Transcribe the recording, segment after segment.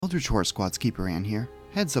Eldritch Horror Squad's Keeper Ann here.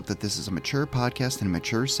 Heads up that this is a mature podcast in a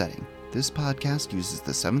mature setting. This podcast uses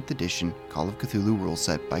the 7th edition Call of Cthulhu rule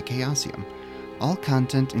set by Chaosium. All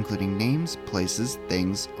content, including names, places,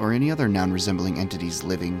 things, or any other noun-resembling entities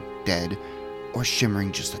living, dead, or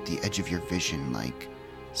shimmering just at the edge of your vision like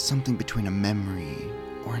something between a memory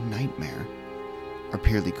or a nightmare, are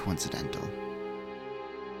purely coincidental.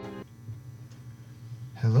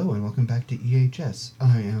 Hello and welcome back to EHS.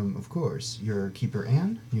 I am, of course, your Keeper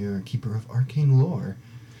Ann, your Keeper of Arcane Lore.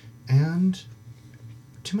 And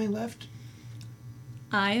to my left...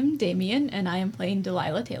 I am Damien, and I am playing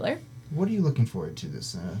Delilah Taylor. What are you looking forward to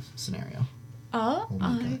this scenario?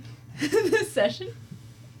 This session?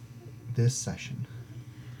 This session.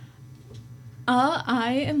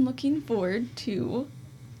 I am looking forward to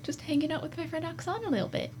just hanging out with my friend Oksana a little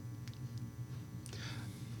bit.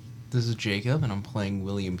 This is Jacob, and I'm playing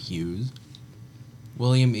William Hughes.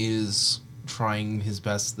 William is trying his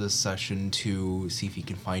best this session to see if he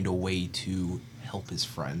can find a way to help his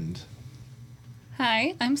friend.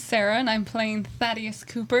 Hi, I'm Sarah, and I'm playing Thaddeus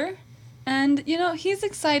Cooper. And, he's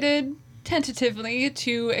excited, tentatively,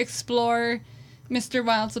 to explore Mr.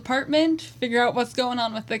 Wilde's apartment, figure out what's going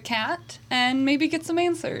on with the cat, and maybe get some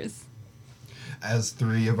answers. As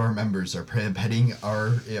 3 of our members are petting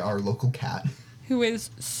our local cat. Who is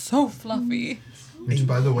so fluffy. Which,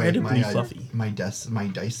 by the way, fluffy. my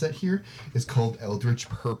dice set here is called Eldritch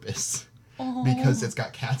Purpose. Oh. Because it's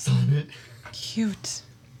got cats on it. Cute.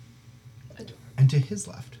 And to his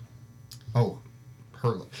left. Oh, her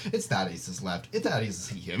left. It's Thaddeus' left. It's Thaddeus'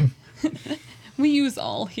 him. We use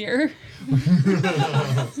all here.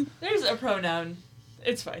 There's a pronoun.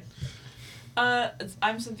 It's fine.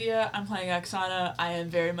 I'm Cynthia. I'm playing Oksana. I am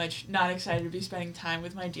very much not excited to be spending time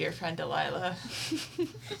with my dear friend Delilah.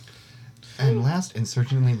 And last and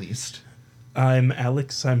certainly least. I'm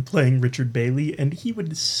Alex. I'm playing Richard Bailey, and he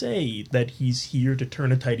would say that he's here to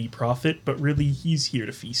turn a tidy profit, but really he's here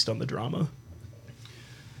to feast on the drama.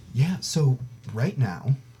 Yeah, so right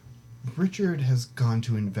now, Richard has gone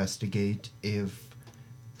to investigate if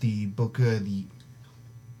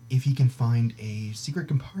if he can find a secret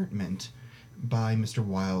compartment by Mr.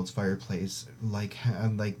 Wilde's fireplace, like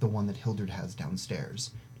the one that Hildred has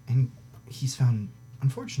downstairs. And he's found,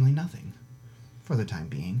 unfortunately, nothing, for the time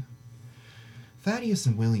being. Thaddeus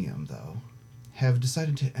and William, though, have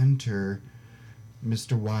decided to enter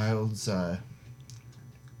Mr. Wilde's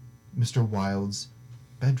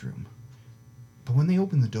bedroom. But when they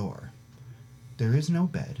open the door, there is no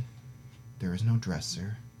bed, there is no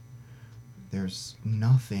dresser, there's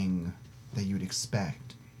nothing that you'd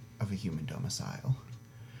expect of a human domicile.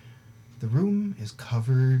 The room is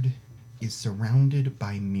surrounded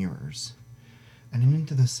by mirrors, and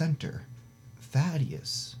into the center,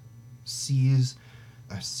 Thaddeus sees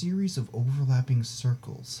a series of overlapping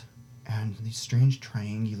circles and these strange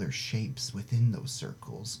triangular shapes within those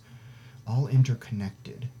circles, all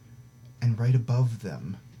interconnected, and right above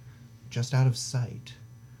them, just out of sight,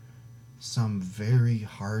 some very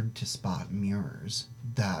hard to spot mirrors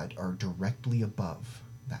that are directly above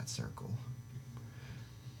that circle.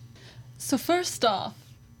 So first off,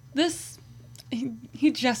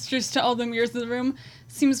 he gestures to all the mirrors in the room,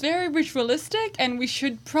 seems very ritualistic, and we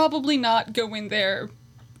should probably not go in there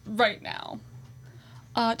right now.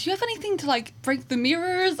 Do you have anything to, break the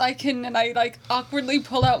mirrors? I awkwardly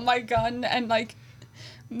pull out my gun and,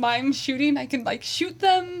 mime shooting. I can, shoot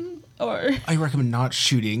them, or... I recommend not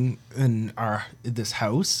shooting in this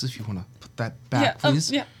house, if you want to put that back,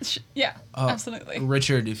 please. Absolutely.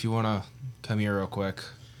 Richard, if you want to come here real quick.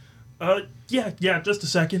 Yeah, just a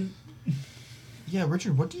second. Yeah,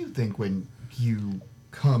 Richard, what do you think when you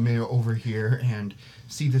come in over here and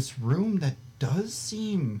see this room that does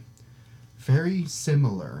seem very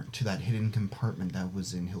similar to that hidden compartment that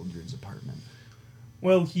was in Hildred's apartment?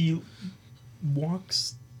 Well, he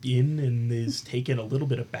walks in and is taken a little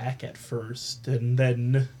bit aback at first, and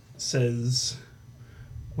then says,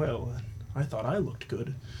 well, I thought I looked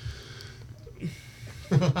good.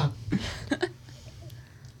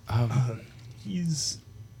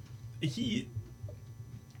 He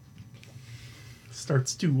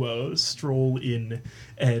starts to stroll in,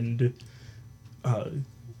 and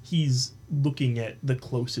he's looking at the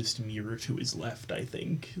closest mirror to his left, I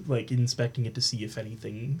think, inspecting it to see if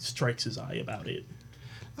anything strikes his eye about it.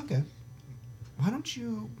 Okay. Why don't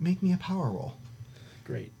you make me a power roll?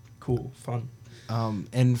 Great. Cool. Fun.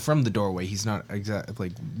 And from the doorway, he's not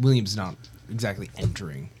William's not exactly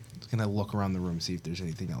entering. He's going to look around the room, see if there's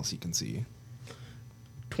anything else he can see.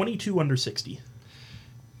 22 under 60.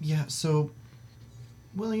 Yeah, so,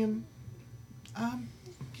 William,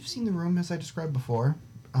 you've seen the room as I described before,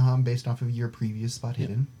 based off of your previous spot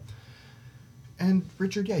hidden. And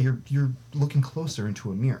Richard, yeah, you're looking closer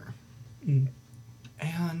into a mirror. Mm.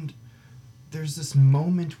 And there's this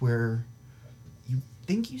moment where you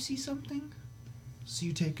think you see something, so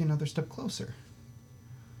you take another step closer.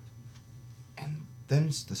 And then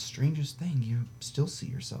it's the strangest thing. You still see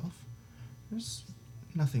yourself. There's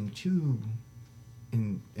nothing too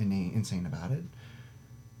insane about it.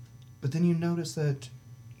 But then you notice that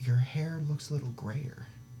your hair looks a little grayer.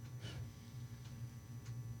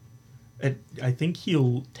 I think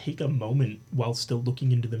he'll take a moment while still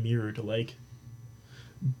looking into the mirror to, like,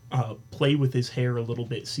 play with his hair a little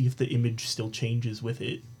bit, see if the image still changes with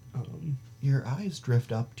it. Your eyes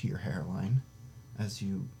drift up to your hairline as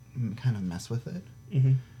you kind of mess with it.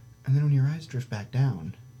 Mm-hmm. And then when your eyes drift back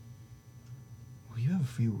down, well, you have a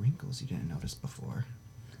few wrinkles you didn't notice before.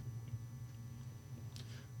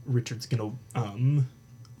 Richard's gonna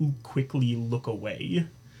quickly look away,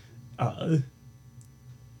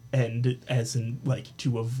 and as in, like,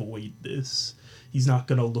 to avoid this, he's not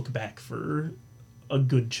gonna look back for a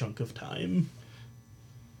good chunk of time.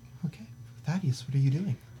 Okay. Thaddeus, what are you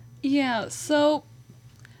doing? Yeah, so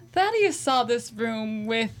Thaddeus saw this room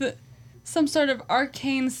with some sort of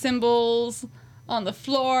arcane symbols on the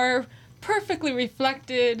floor, perfectly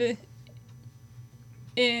reflected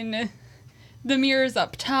in the mirrors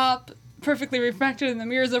up top, perfectly reflected in the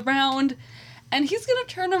mirrors around. And he's gonna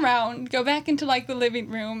turn around, go back into, like, the living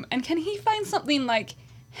room, and can he find something, like,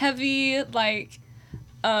 heavy, like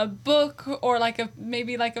a book or, like,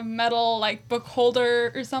 maybe a metal, like, book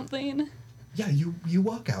holder or something? Yeah, you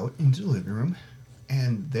walk out into the living room,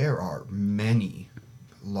 and there are many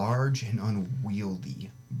large and unwieldy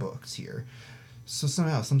books here. So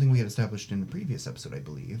somehow, something we had established in the previous episode, I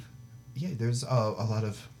believe. Yeah, there's a lot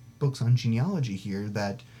of books on genealogy here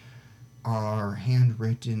that are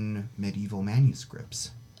handwritten medieval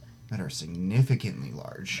manuscripts that are significantly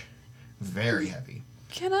large, very heavy.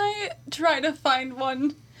 Can I try to find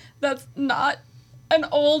one that's not an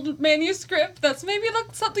old manuscript that's maybe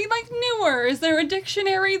something, like, newer? Is there a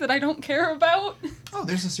dictionary that I don't care about? Oh,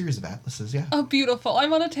 there's a series of atlases, yeah. Oh, beautiful. I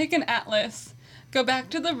want to take an atlas, go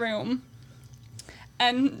back to the room,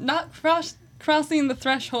 and not crossing the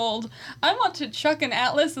threshold, I want to chuck an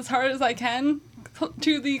atlas as hard as I can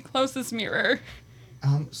to the closest mirror.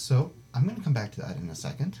 So I'm going to come back to that in a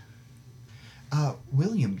second.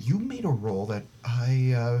 William, you made a roll that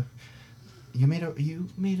you made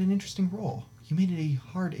an interesting roll. You made a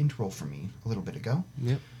hard int roll for me a little bit ago.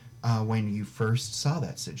 Yep. When you first saw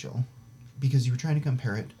that sigil, because you were trying to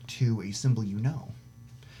compare it to a symbol you know.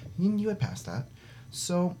 You had passed that.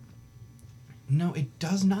 So, no, it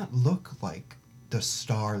does not look like the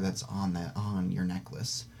star that's on your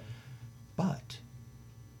necklace. But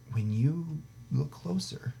when you look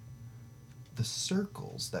closer, the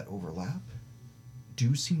circles that overlap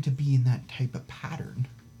do seem to be in that type of pattern.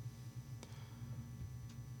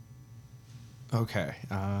 Okay,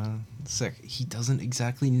 sick. He doesn't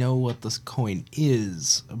exactly know what this coin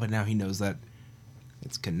is, but now he knows that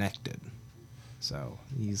it's connected. So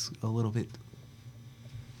he's a little bit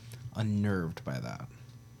unnerved by that.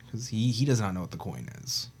 Because he does not know what the coin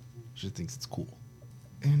is. He just thinks it's cool.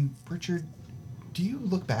 And Richard, do you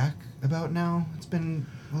look back about now? It's been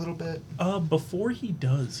a little bit. Before he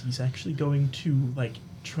does, he's actually going to, like,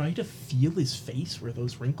 try to feel his face where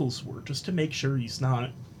those wrinkles were, just to make sure he's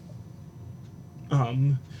not,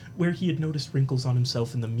 where he had noticed wrinkles on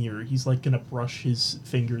himself in the mirror. He's, like, gonna brush his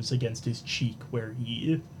fingers against his cheek where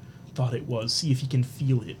he thought it was, see if he can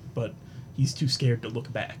feel it, but he's too scared to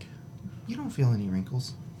look back. You don't feel any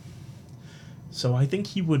wrinkles. So I think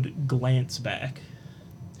he would glance back.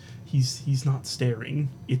 He's not staring.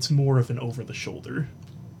 It's more of an over-the-shoulder.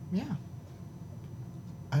 Yeah.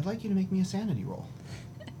 I'd like you to make me a sanity roll.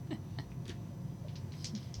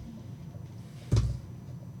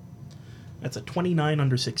 That's a 29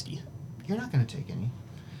 under 60. You're not going to take any.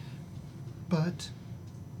 But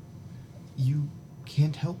you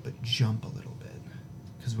can't help but jump a little bit.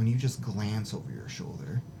 Because when you just glance over your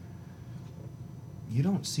shoulder, you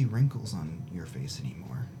don't see wrinkles on your face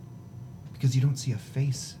anymore. Because you don't see a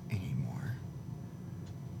face anymore.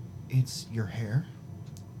 It's your hair.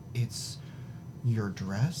 It's your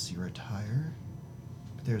dress, your attire.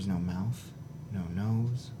 But there's no mouth, no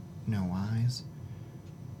nose, no eyes.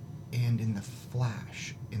 And in the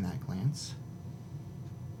flash, in that glance,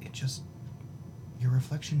 it just... your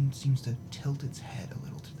reflection seems to tilt its head a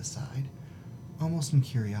little to the side, almost in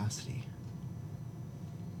curiosity.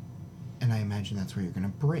 And I imagine that's where you're going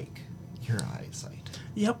to break your eyesight.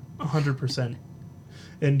 Yep, 100%.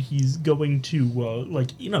 And he's going to,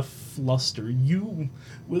 like, in a fluster.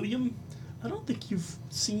 William, I don't think you've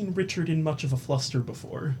seen Richard in much of a fluster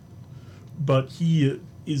before. but he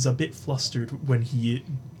is a bit flustered when he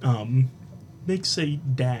makes a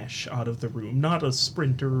dash out of the room. Not a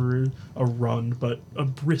sprint or a run, but a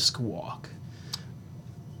brisk walk.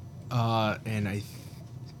 And I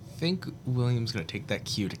think William's going to take that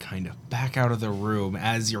cue to kind of back out of the room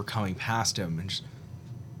as you're coming past him. And just,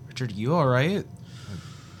 Richard, you all right?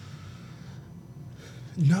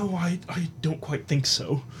 No, I don't quite think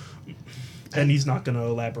so. And he's not going to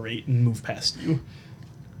elaborate and move past you.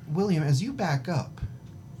 William, as you back up,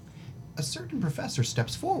 a certain professor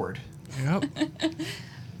steps forward. Yep.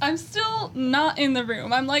 I'm still not in the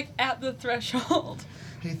room. I'm like at the threshold.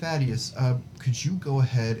 Hey, Thaddeus, could you go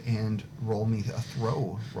ahead and roll me a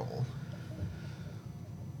throw roll?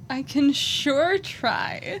 I can sure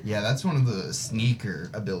try. Yeah, that's one of the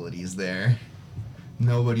sneaker abilities there.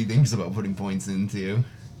 Nobody thinks about putting points into.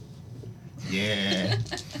 Yeah.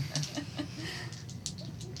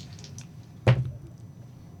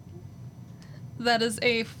 That is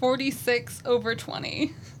a 46 over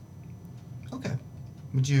 20. Okay.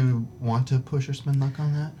 Would you want to push or spend luck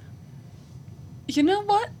on that? You know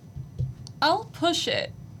what? I'll push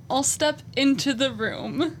it. I'll step into the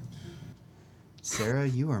room. Sarah,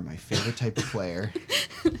 you are my favorite type of player.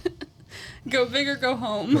 Go big or go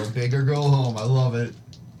home. Go big or go home. I love it.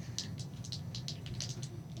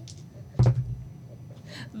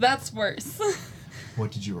 That's worse.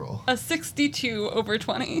 What did you roll? A 62 over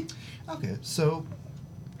 20. Okay, so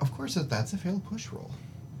of course that's a failed push roll.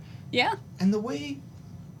 Yeah. And the way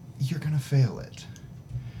you're gonna fail it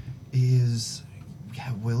is,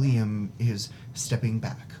 William is stepping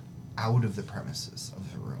back out of the premises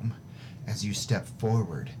of the room as you step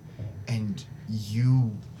forward, and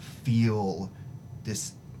you feel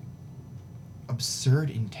this absurd,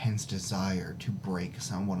 intense desire to break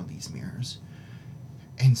one of these mirrors.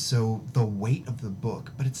 And so the weight of the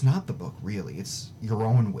book, but it's not the book really, it's your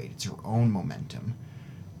own weight, it's your own momentum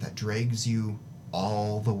that drags you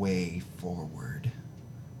all the way forward.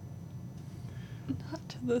 Not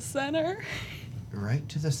to the center. Right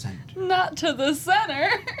to the center. Not to the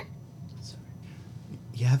center.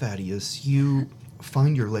 Yeah, Thaddeus, you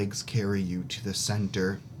find your legs carry you to the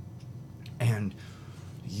center, and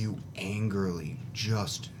you angrily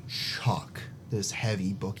just chuck this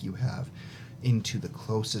heavy book you have into the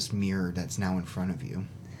closest mirror that's now in front of you.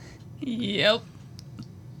 Yep.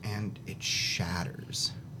 And it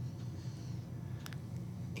shatters.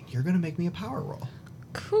 And you're gonna make me a power roll.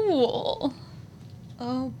 Cool.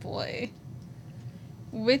 Oh boy.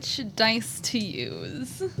 Which dice to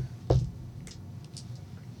use?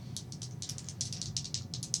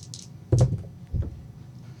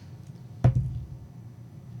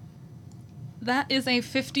 That is a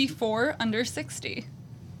 54 under 60.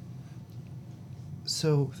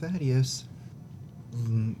 So, Thaddeus,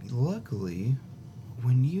 luckily,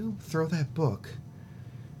 when you throw that book,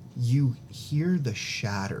 you hear the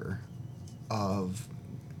shatter of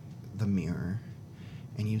the mirror,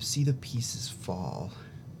 and you see the pieces fall.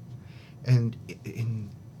 And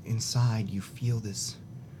inside, you feel this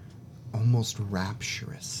almost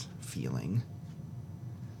rapturous feeling.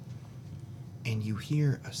 And you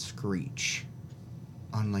hear a screech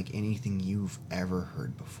unlike anything you've ever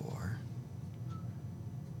heard before.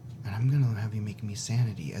 And I'm gonna have you make me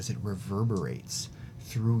sanity as it reverberates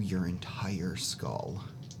through your entire skull.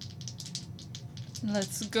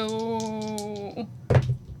 Let's go.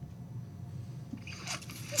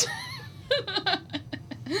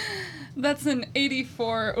 That's an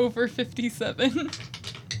 84 over 57.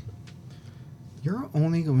 You're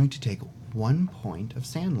only going to take 1 point of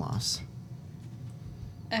sand loss.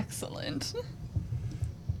 Excellent.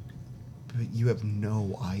 But you have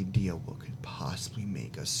no idea what could possibly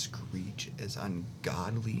make a screech as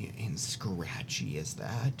ungodly and scratchy as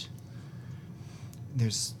that.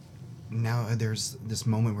 There's this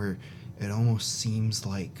moment where it almost seems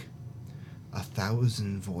like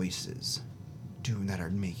 1,000 voices that are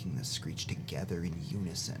making the screech together in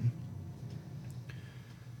unison.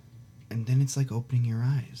 And then it's like opening your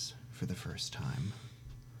eyes for the first time.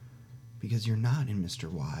 Because you're not in Mr.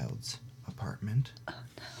 Wilde's apartment. Oh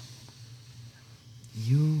no.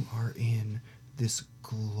 You are in this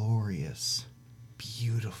glorious,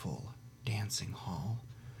 beautiful dancing hall.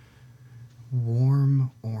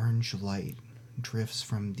 Warm orange light drifts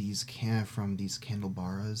from these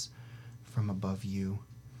candelabras from above you.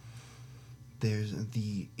 There's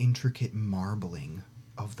the intricate marbling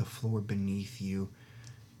of the floor beneath you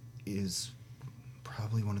is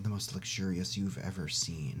probably one of the most luxurious you've ever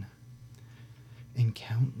seen. And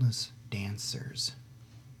countless dancers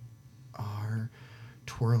are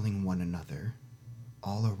twirling one another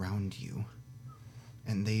all around you.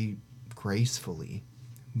 And they gracefully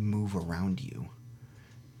move around you,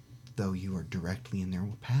 though you are directly in their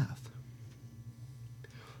path.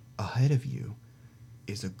 Ahead of you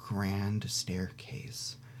is a grand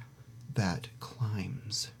staircase that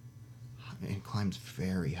climbs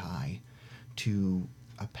very high to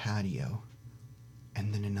a patio,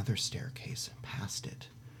 and then another staircase past it.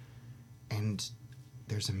 And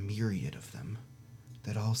there's a myriad of them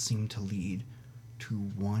that all seem to lead to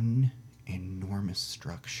one enormous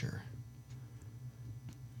structure.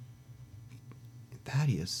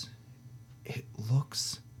 Thaddeus, it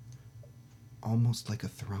looks almost like a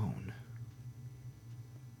throne.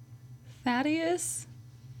 Thaddeus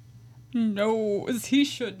knows he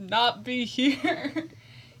should not be here.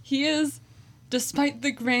 He is, despite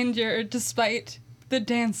the grandeur, despite the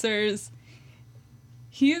dancers,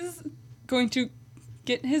 he is going to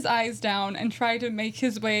get his eyes down and try to make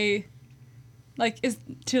his way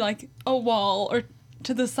to a wall or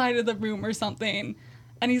to the side of the room or something.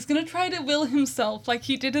 And he's gonna try to will himself like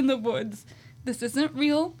he did in the woods. This isn't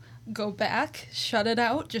real. Go back. Shut it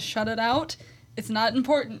out. Just shut it out. It's not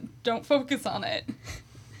important. Don't focus on it.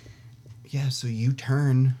 Yeah, so you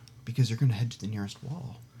turn because you're going to head to the nearest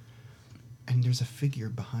wall. And there's a figure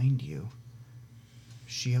behind you.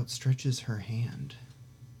 She outstretches her hand.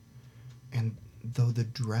 And though the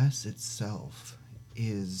dress itself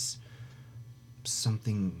is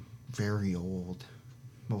something very old,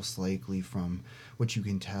 most likely from what you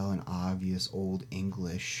can tell an obvious old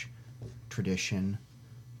English tradition,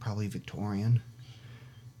 probably Victorian,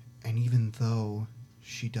 and even though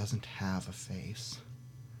she doesn't have a face,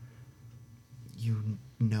 you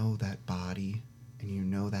know that body and you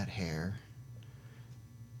know that hair,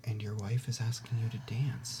 and your wife is asking you to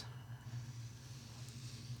dance.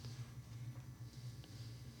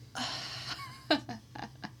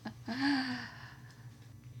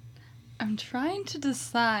 I'm trying to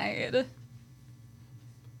decide,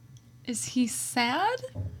 is he sad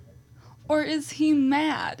or is he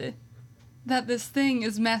mad that this thing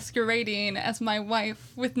is masquerading as my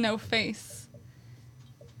wife with no face?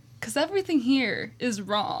 'Cause everything here is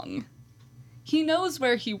wrong. He knows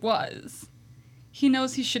where he was. He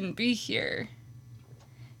knows he shouldn't be here.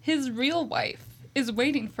 His real wife is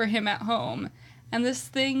waiting for him at home, and this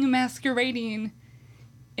thing masquerading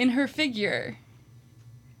in her figure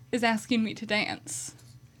is asking me to dance.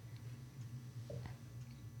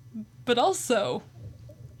 But also,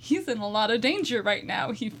 he's in a lot of danger right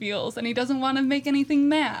now, he feels, and he doesn't want to make anything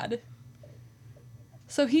mad.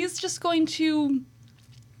 So he's just going to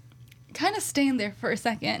kind of stand there for a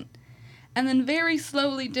second, and then very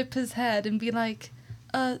slowly dip his head and be like,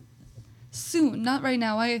 soon, not right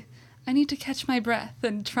now, I need to catch my breath,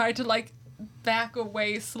 and try to, back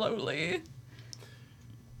away slowly.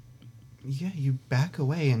 Yeah, you back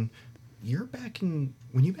away, and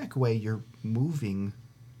when you back away, you're moving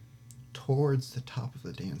towards the top of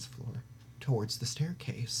the dance floor, towards the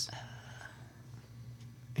staircase.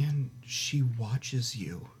 And she watches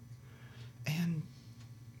you, and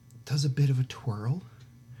does a bit of a twirl,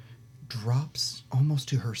 drops almost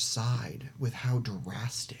to her side with how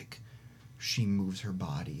drastic she moves her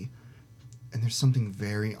body, and there's something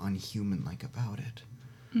very unhuman-like about it.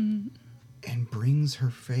 Mm. And brings her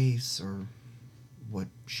face, or what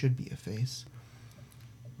should be a face,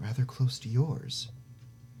 rather close to yours.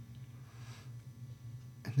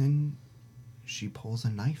 And then she pulls a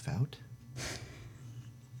knife out,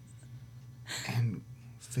 and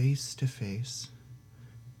face to face,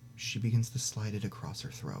 she begins to slide it across her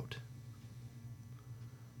throat.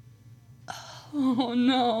 Oh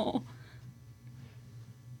no.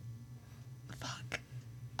 Fuck.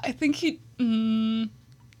 I think he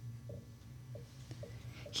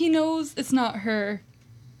knows it's not her,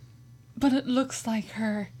 but it looks like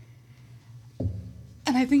her.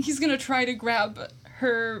 And I think he's gonna try to grab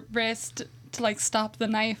her wrist to stop the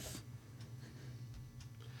knife.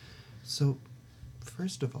 So,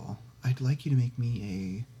 first of all, I'd like you to make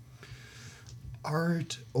me a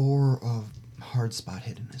art or a hard spot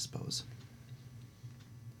hidden, I suppose.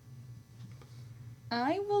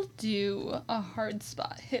 I will do a hard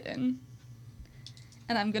spot hidden.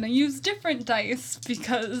 And I'm gonna use different dice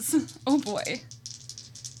because, oh boy.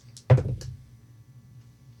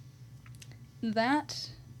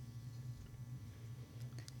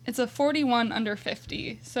 It's a 41 under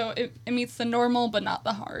 50, so it meets the normal but not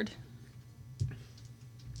the hard.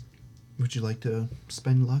 Would you like to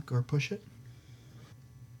spend luck or push it?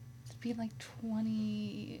 It'd be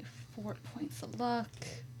 24 points of luck.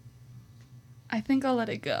 I think I'll let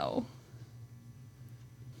it go.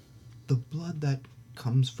 The blood that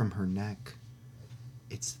comes from her neck,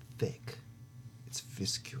 it's thick, it's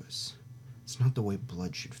viscous. It's not the way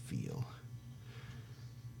blood should feel.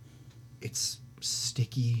 It's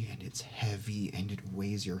sticky and it's heavy and it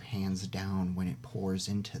weighs your hands down when it pours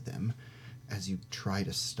into them as you try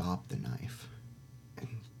to stop the knife.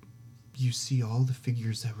 And you see all the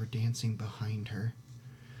figures that were dancing behind her.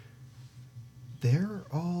 They're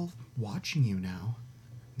all watching you now.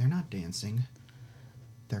 They're not dancing.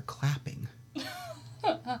 They're clapping.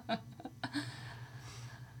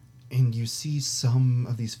 And you see some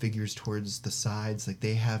of these figures towards the sides, like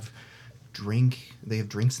they have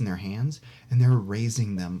drinks in their hands, and they're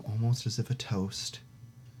raising them almost as if a toast.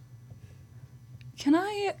 Can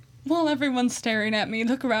I, while everyone's staring at me,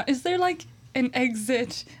 look around? Is there like an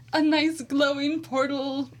exit, a nice glowing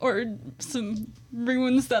portal, or some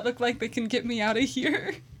ruins that look like they can get me out of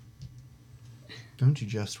here? Don't you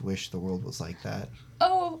just wish the world was like that?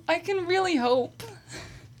 Oh, I can really hope.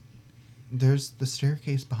 There's the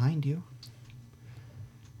staircase behind you.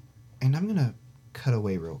 And I'm gonna cut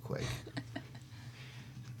away real quick.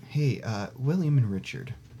 Hey, William and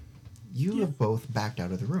Richard, you have both backed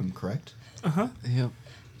out of the room, correct? Uh-huh. Yep.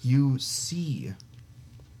 You see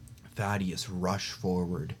Thaddeus rush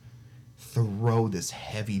forward, throw this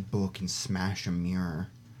heavy book and smash a mirror.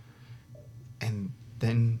 And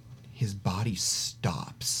then his body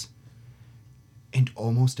stops. And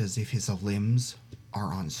almost as if his limbs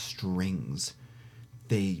are on strings,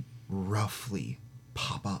 they roughly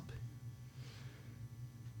pop up.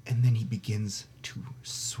 And then he begins to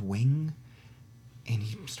swing, and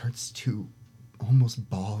he starts to almost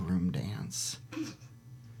ballroom dance.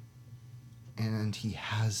 And he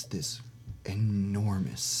has this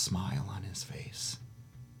enormous smile on his face.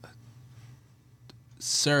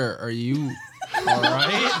 Sir, are you all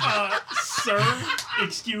right? Sir,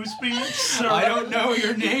 excuse me, sir. I don't know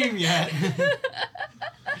your name yet.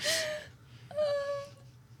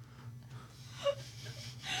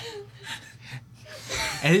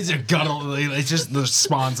 And it's a guttural, it's just the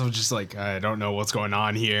response of just like, I don't know what's going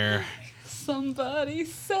on here. Somebody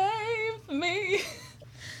save me.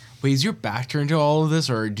 Wait, is your back turned to all of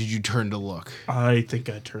this, or did you turn to look? I think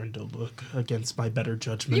I turned to look against my better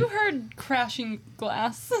judgment. You heard crashing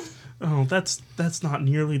glass. Oh, that's not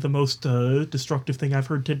nearly the most destructive thing I've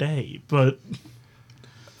heard today, but...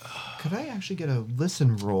 Could I actually get a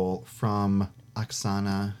listen roll from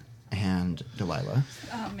Oksana and Delilah?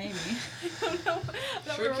 Oh, maybe. I don't know.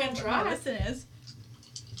 Sure can try. Listen is.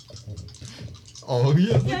 Oh,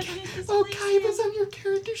 yeah. Yeah, I can get this Oh, place Kaiba's on your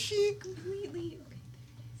character sheet. completely. Okay.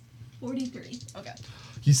 43. Okay.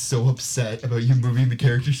 He's so upset about you moving the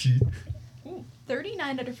character sheet. Ooh,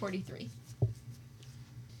 39 out of 43.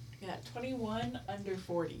 Yeah, 21 under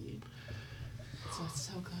 40. So it's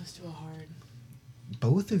so close to a hard.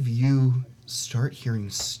 Both of you start hearing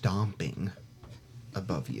stomping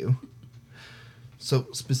above you. So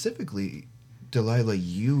specifically, Delilah,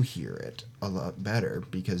 you hear it a lot better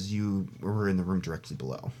because you were in the room directly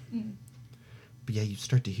below. Mm. But yeah, you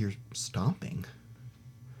start to hear stomping.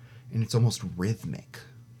 And it's almost rhythmic.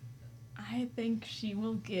 I think she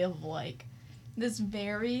will give, like, this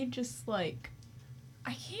very just, like,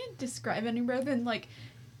 I can't describe any better than, like,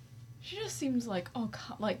 she just seems like, oh,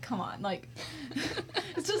 come on, like,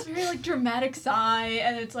 it's just very, like, dramatic sigh,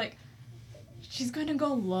 and it's like, she's gonna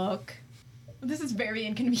go look. This is very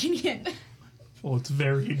inconvenient. Well, it's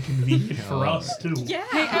very inconvenient for us, too. Yeah.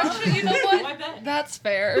 Hey, actually, you know Why what? bet? That's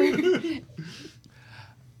fair.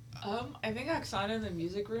 I think Oksana in the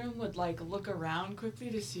music room would, like, look around quickly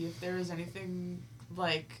to see if there was anything,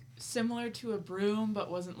 like, similar to a broom,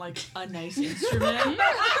 but wasn't, like, a nice instrument.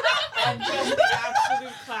 And just the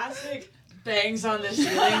absolute classic bangs on the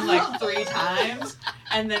ceiling, like, 3 times,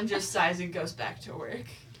 and then just sighs and goes back to work.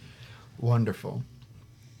 Wonderful.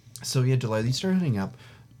 So yeah, Delilah, you start heading up,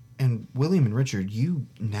 and William and Richard, you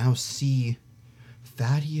now see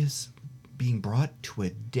Thaddeus being brought to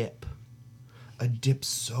a dip. A dip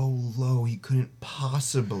so low he couldn't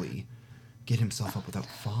possibly get himself up without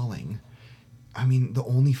falling. I mean, the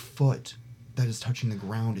only foot that is touching the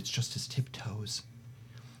ground, it's just his tiptoes.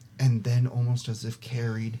 And then, almost as if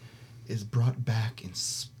carried, is brought back and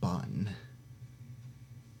spun.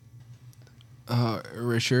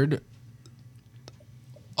 Richard,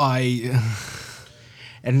 and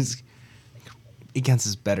it's against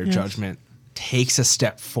his better judgment, takes a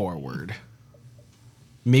step forward.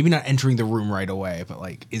 Maybe not entering the room right away, but,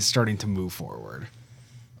 like, is starting to move forward.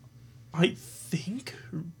 I think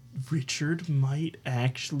Richard might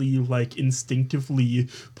actually, like, instinctively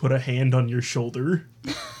put a hand on your shoulder.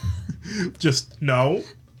 Just, no,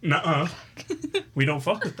 nuh-uh. We don't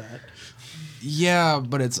fuck with that. Yeah,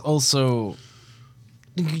 but it's also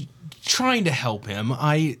trying to help him.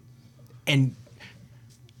 And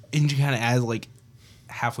you kind of add, like,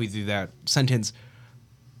 halfway through that sentence,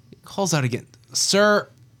 calls out again. Sir,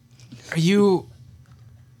 are you...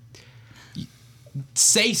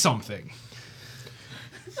 Say something.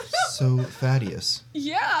 So, Thaddeus,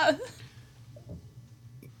 Yeah.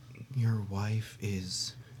 your wife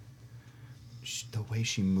is... the way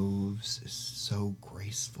she moves is so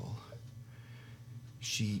graceful.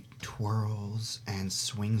 She twirls and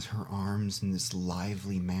swings her arms in this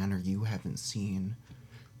lively manner you haven't seen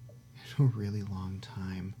in a really long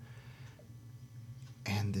time.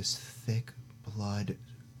 And this thick blood,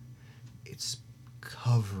 it's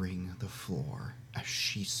covering the floor as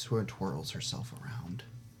she twirls herself around.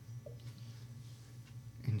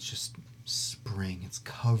 And it's just spring, it's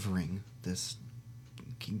covering this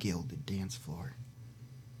gilded dance floor.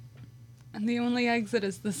 And the only exit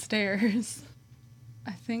is the stairs.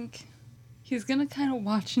 I think he's gonna kind of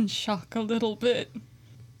watch in shock a little bit.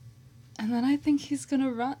 And then I think he's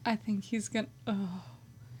gonna run. I think he's gonna... Oh.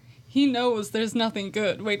 He knows there's nothing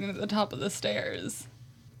good waiting at the top of the stairs.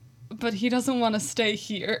 But he doesn't want to stay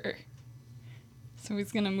here. So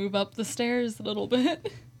he's gonna move up the stairs a little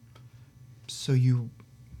bit. So you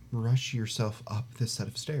rush yourself up this set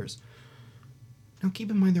of stairs. Now keep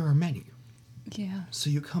in mind there are many. Yeah. So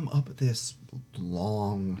you come up this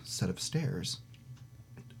long set of stairs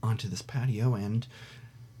onto this patio, and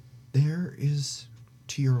there is,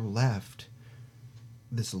 to your left,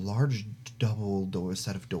 this large double door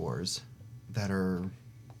set of doors that are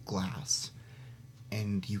glass,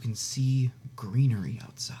 and you can see greenery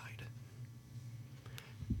outside.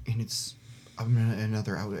 And it's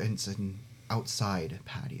it's an outside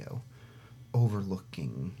patio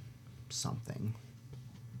overlooking something.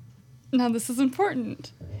 Now this is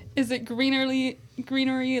important. Is it greenery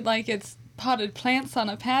like it's potted plants on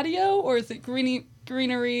a patio, or is it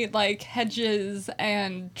greenery like hedges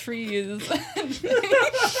and trees?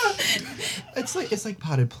 It's like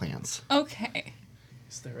potted plants. Okay.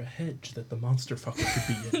 Is there a hedge that the monster fucker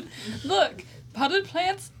could be in? Look, potted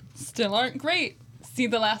plants still aren't great. See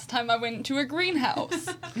the last time I went to a greenhouse.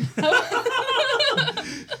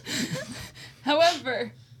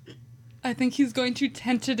 However, I think he's going to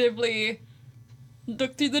tentatively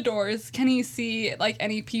look through the doors. Can he see, like,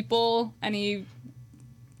 any people, any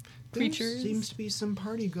creatures? There seems to be some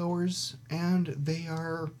party goers, and they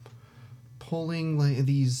are pulling like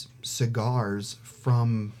these cigars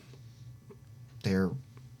from their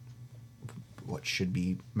what should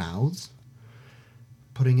be mouths,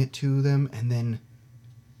 putting it to them, and then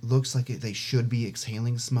looks like they should be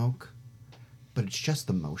exhaling smoke, but it's just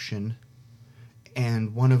the motion.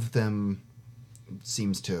 And one of them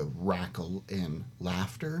seems to rackle in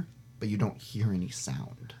laughter, but you don't hear any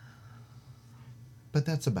sound. But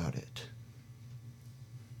that's about it.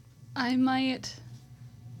 I might...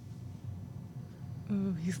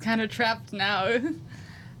 Ooh, he's kind of trapped now.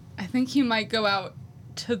 I think he might go out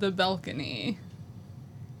to the balcony.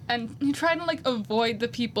 And you try to, like, avoid the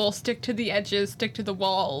people, stick to the edges, stick to the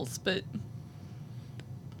walls, but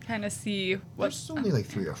kind of see what... There's only like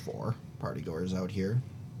 3 or 4 partygoers out here.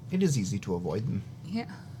 It is easy to avoid them.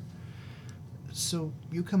 Yeah. So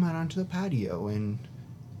you come out onto the patio, and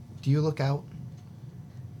do you look out?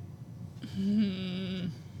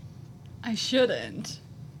 I shouldn't.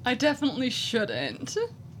 I definitely shouldn't.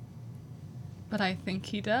 But I think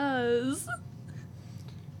he does.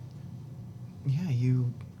 Yeah,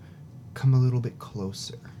 you come a little bit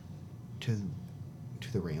closer to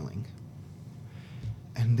the railing.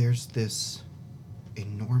 And there's this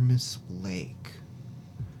enormous lake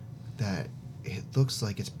that it looks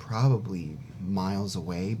like it's probably miles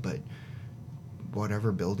away, but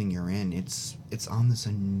whatever building you're in, it's on this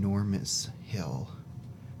enormous hill,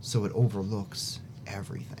 so it overlooks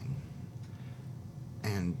everything.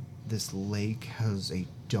 And this lake has a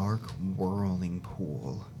dark, whirling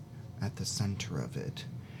pool at the center of it,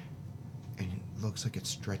 and it looks like it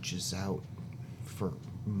stretches out for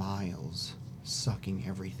miles, sucking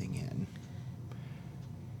everything in.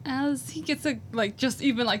 As he gets just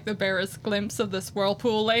even the barest glimpse of this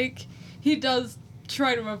whirlpool lake, he does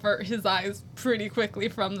try to avert his eyes pretty quickly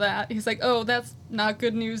from that. He's like, oh, that's not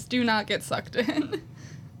good news. Do not get sucked in.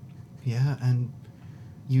 Yeah, and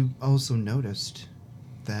you also noticed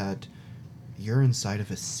that you're inside of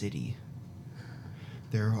a city.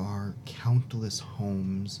 There are countless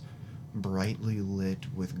homes brightly lit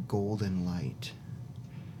with golden light.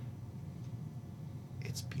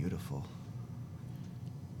 It's beautiful.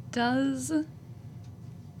 Does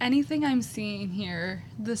anything I'm seeing here,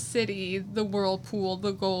 the city, the whirlpool,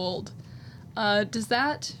 the gold, does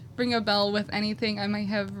that ring a bell with anything I might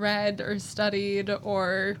have read or studied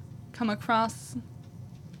or come across?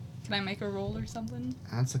 Can I make a roll or something?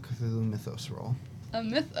 That's a Cthulhu Mythos roll. A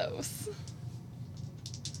mythos.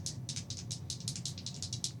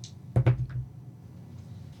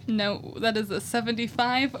 No, that is a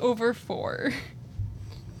 75 over 4.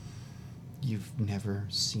 You've never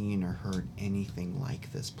seen or heard anything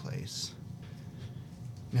like this place.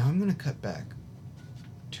 Now I'm going to cut back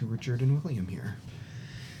to Richard and William here.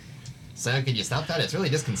 So, could you stop that? It's really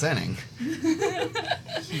disconcerting.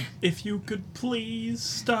 If you could please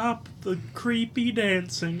stop the creepy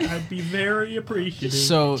dancing, I'd be very appreciative.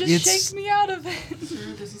 So Just it's shake me out of it.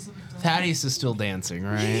 Sure, this isn't Thaddeus is still dancing,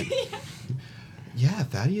 right? Yeah,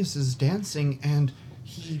 Thaddeus is dancing, and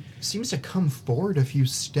he seems to come forward a few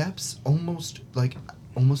steps, almost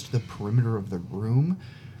to the perimeter of the room.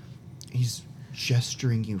 He's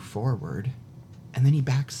gesturing you forward, and then he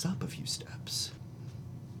backs up a few steps.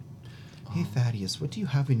 Hey, Thaddeus, what do you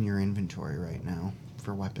have in your inventory right now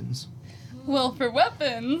for weapons? Well, for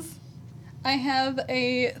weapons, I have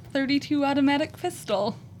a 32 automatic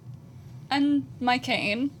pistol. And my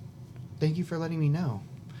cane. Thank you for letting me know.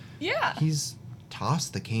 Yeah. He's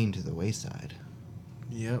tossed the cane to the wayside.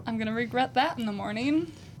 Yep. I'm gonna regret that in the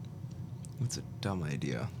morning. That's a dumb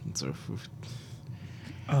idea. Join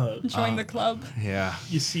the club. Yeah.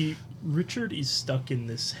 You see, Richard is stuck in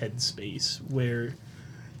this headspace where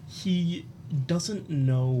he doesn't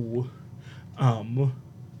know,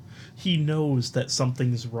 he knows that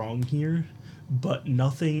something's wrong here, but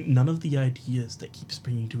none of the ideas that keep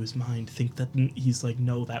springing to his mind think that he's like,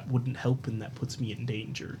 no, that wouldn't help and that puts me in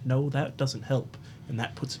danger. No, that doesn't help and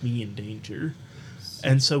that puts me in danger.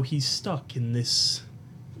 And so he's stuck in this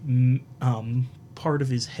part of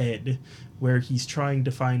his head where he's trying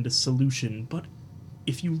to find a solution, but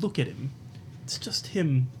if you look at him, it's just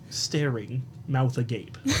him staring, mouth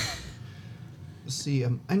agape. See,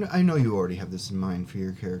 I know you already have this in mind for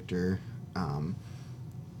your character,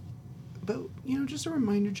 but, just a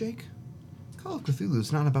reminder, Jake, Call of Cthulhu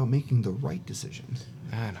is not about making the right decision.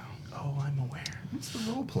 I know. Oh, I'm aware. It's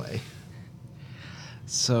the role play.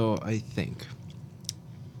 So I think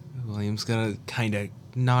William's gonna kind of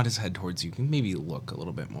nod his head towards you, maybe look a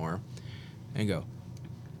little bit more, and go,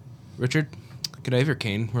 Richard, could I have your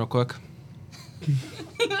cane real quick?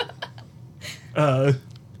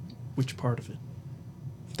 Which part of it?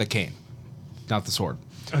 The cane, not the sword.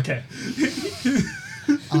 Okay.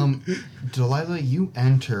 Delilah, you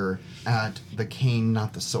enter at the cane,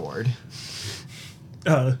 not the sword.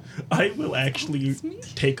 I will actually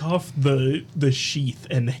take off the sheath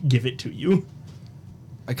and give it to you.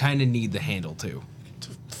 I kind of need the handle too.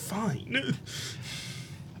 Fine.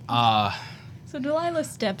 So Delilah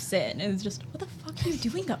steps in and is just, what the fuck are you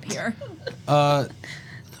doing up here? I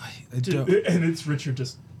don't. And it's Richard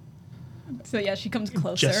just So yeah, she comes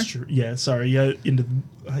closer. gesture. Yeah, sorry. Yeah,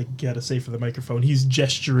 I gotta say for the microphone, he's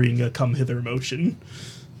gesturing a come hither motion.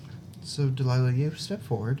 So, Delilah, you step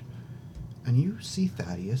forward, and you see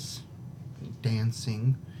Thaddeus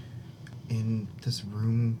dancing in this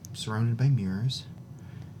room surrounded by mirrors.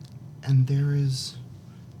 And there is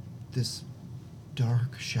this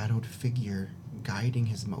dark, shadowed figure guiding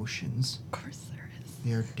his motions. Of course there is.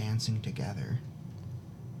 They are dancing together.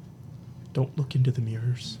 Don't look into the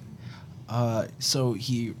mirrors. So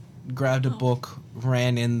he grabbed a book,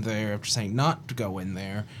 ran in there after saying not to go in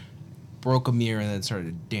there, broke a mirror, and then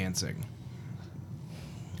started dancing.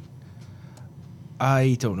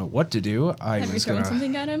 I don't know what to do. Have you thrown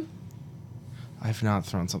something at him? I've not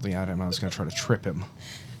thrown something at him. I was gonna try to trip him.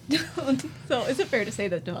 So is it fair to say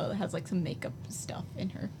that Delilah has like some makeup stuff in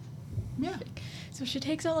her? Yeah. So she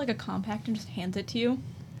takes out like a compact and just hands it to you.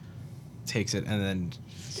 Takes it and then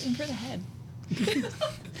Aim for the head.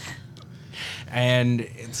 and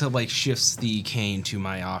so like shifts the cane to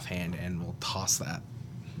my offhand and will toss that.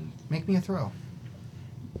 Make me a throw.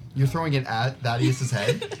 You're throwing it at Thaddeus'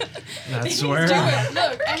 head? That's Do where. it.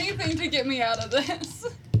 Look, anything to get me out of this.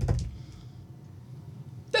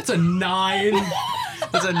 That's a 9.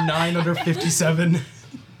 That's a 9 under 57.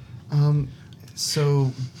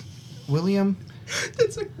 So, William,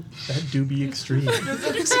 That do be extreme.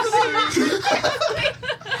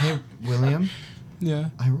 hey, William, Yeah.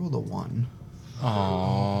 I rolled a 1.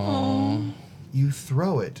 Aww. You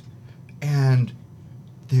throw it, and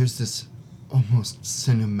there's this almost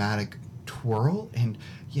cinematic twirl, and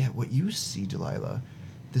yeah, what you see, Delilah,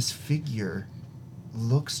 this figure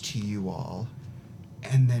looks to you all,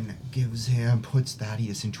 and then puts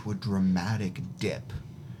Thaddeus into a dramatic dip.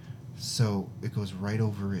 So it goes right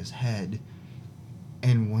over his head,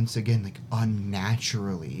 and once again, like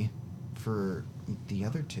unnaturally for the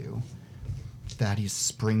other two, Thaddeus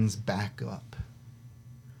springs back up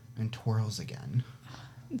and twirls again.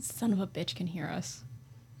 Son of a bitch can hear us.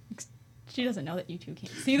 She doesn't know that you two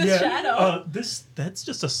can't see the shadow. That's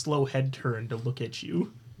just a slow head turn to look at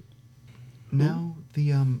you. Now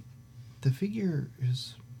the figure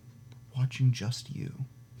is watching just you.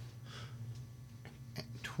 And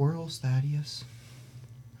twirls Thaddeus,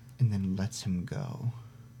 and then lets him go.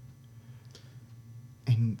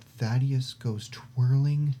 And Thaddeus goes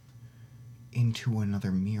twirling into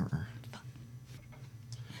another mirror.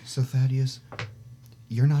 So Thaddeus,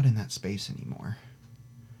 you're not in that space anymore.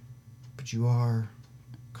 But you are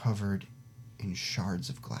covered in shards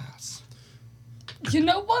of glass. You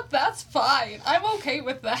know what? That's fine. I'm okay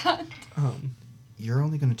with that. You're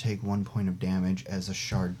only going to take 1 point of damage as a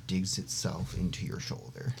shard digs itself into your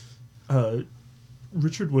shoulder.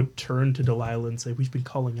 Richard would turn to Delilah and say, "We've been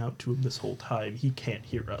calling out to him this whole time. He can't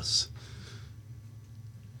hear us."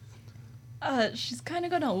 She's kind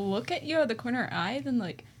of gonna look at you out of the corner of her eye, then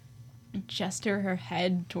like gesture her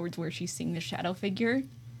head towards where she's seeing the shadow figure.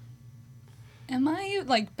 Am I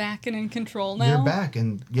like back and in control now? You're back,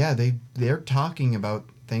 and yeah, they're talking about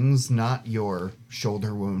things, not your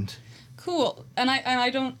shoulder wound. Cool. And I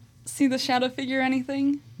don't see the shadow figure or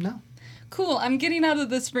anything? No. Cool. I'm getting out of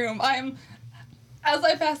this room. As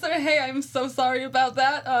I pass her, hey, I'm so sorry about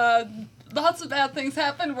that. Lots of bad things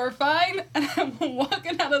happened. We're fine. And I'm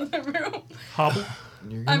walking out of the room. Hobble.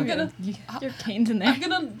 I'm gonna... Your cane's in there. I'm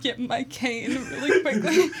gonna get my cane really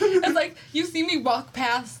quickly. It's like, you see me walk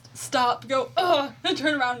past, stop, go, ugh, and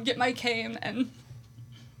turn around and get my cane and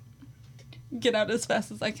get out as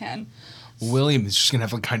fast as I can. William is just gonna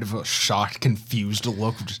have a kind of a shocked, confused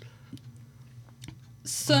look. Just,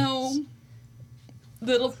 so,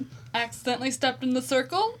 little accidentally stepped in the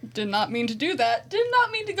circle. Did not mean to do that. Did not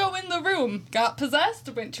mean to go in the room. Got possessed,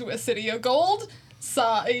 went to a city of gold,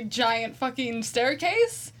 saw a giant fucking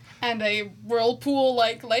staircase, and a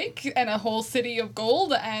whirlpool-like lake, and a whole city of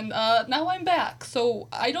gold, and now I'm back. So,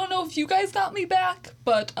 I don't know if you guys got me back,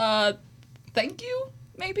 but, thank you,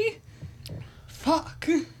 maybe? Fuck.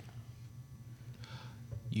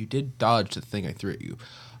 you did dodge the thing I threw at you.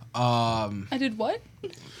 I did what?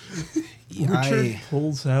 Richard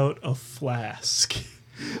pulls out a flask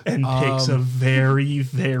and takes a very,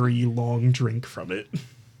 very long drink from it.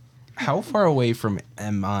 How far away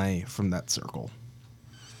am I from that circle?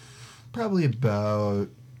 Probably about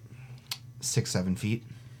 6-7 feet.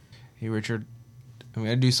 Hey, Richard, I'm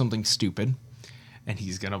going to do something stupid. And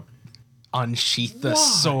he's going to unsheath the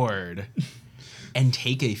sword and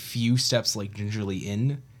take a few steps, like, gingerly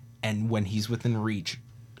in. And when he's within reach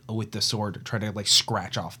with the sword, try to, like,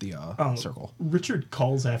 scratch off the circle. Richard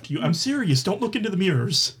calls after you. "I'm serious. Don't look into the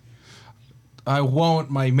mirrors." I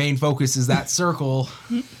won't. My main focus is that circle.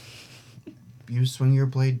 You swing your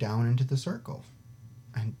blade down into the circle,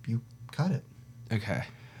 and you cut it. Okay.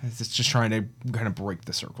 It's just trying to kind of break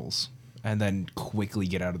the circles and then quickly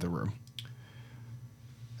get out of the room.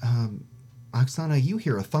 Oksana, you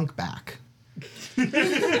hear a thunk back.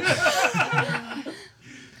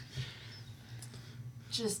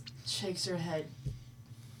 Just shakes her head.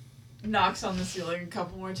 Knocks on the ceiling a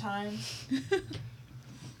couple more times.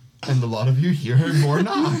 And a lot of you hear more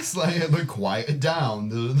knocks. Like, quiet it down.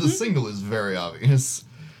 The single is very obvious.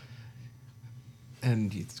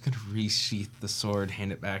 And he's going to resheath the sword,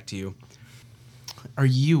 hand it back to you. Are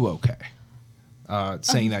you okay?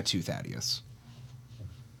 Saying that to Thaddeus.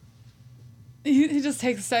 He just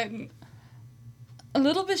takes a second. A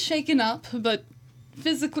little bit shaken up, but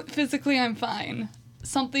physically I'm fine.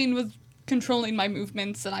 Something was controlling my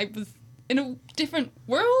movements, and I was in a different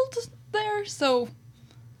world there, so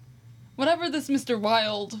whatever this Mr.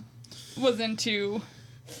 Wilde was into,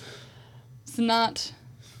 it's not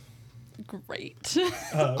great.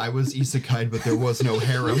 I was isekai'd, but there was no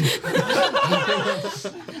harem.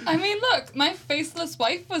 I mean, look, my faceless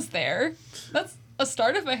wife was there. That's a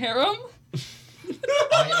start of a harem.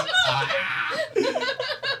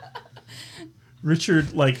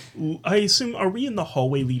 Richard, like, I assume, are we in the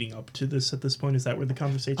hallway leading up to this at this point? Is that where the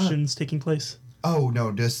conversation's taking place? Oh,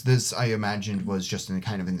 no, this I imagined was just in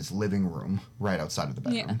this living room right outside of the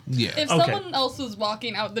bedroom. Yeah. If Okay. someone else was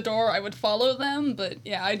walking out the door, I would follow them, but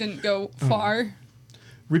yeah, I didn't go far.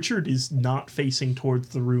 Richard is not facing towards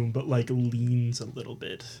the room, but, like, leans a little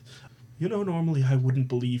bit. "You know, normally I wouldn't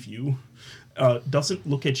believe you." Doesn't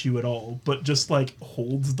look at you at all, but just, like,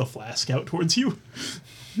 holds the flask out towards you.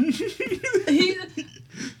 He,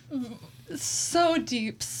 so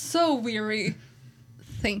deep, so weary.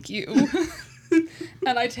 Thank you.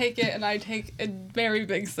 And I take it, and I take a very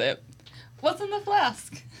big sip. What's in the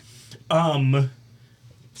flask? Let's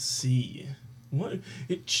see. What?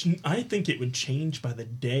 I think it would change by the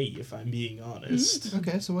day, if I'm being honest.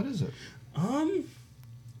 Okay, so what is it? I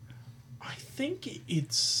think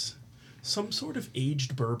it's some sort of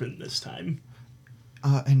aged bourbon this time.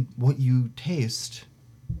 And what you taste,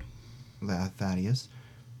 Thaddeus,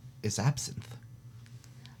 is absinthe.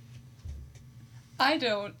 I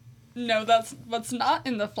don't know that's what's not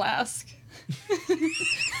in the flask. So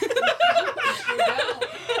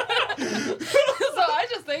I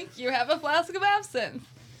just think you have a flask of absinthe.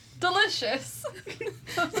 Delicious.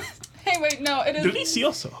 Hey, wait, no, it is.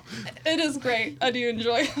 Delicioso. It is great. I do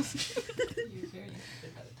enjoy it.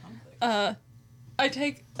 I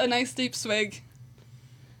take a nice deep swig.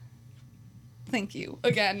 Thank you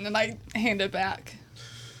again, and I hand it back.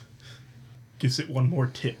 Gives it one more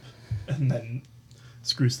tip, and then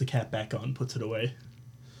screws the cap back on, puts it away.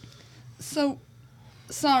 So,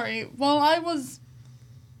 sorry. While I was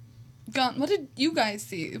gone, what did you guys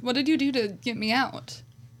see? What did you do to get me out?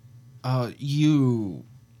 You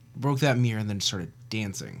broke that mirror and then started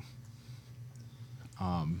dancing.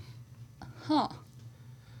 Huh.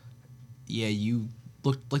 Yeah, you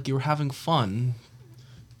looked like you were having fun,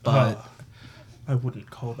 but... I wouldn't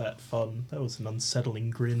call that fun. That was an unsettling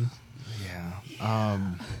grin. Yeah,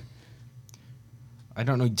 I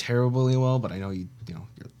don't know you terribly well, but I know you know,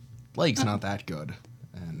 your leg's not that good.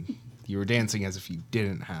 And you were dancing as if you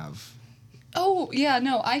didn't have... Oh, yeah,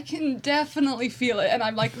 no, I can definitely feel it, and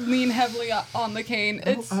I'm, like, lean heavily on the cane.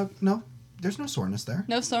 It's No, there's no soreness there.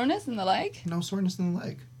 no soreness in the leg? No soreness in the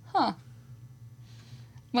leg. Huh.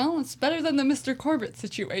 Well, it's better than the Mr. Corbett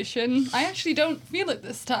situation. I actually don't feel it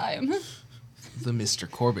this time. The Mr.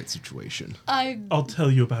 Corbett situation. I'll tell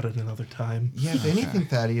you about it another time. Yeah, if anything,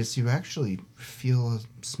 Thaddeus, you actually feel a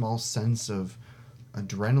small sense of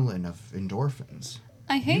adrenaline, of endorphins.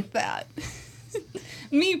 I hate that.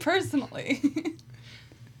 Me personally.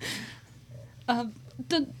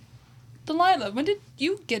 Delilah, when did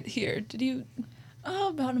you get here? Did you... Oh,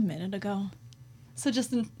 about a minute ago. So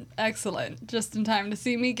excellent. Just in time to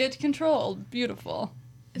see me get controlled. Beautiful.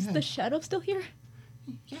 Is Yeah. the shadow still here?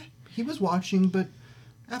 Yeah, he was watching, but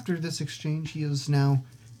after this exchange, he is now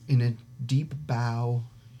in a deep bow,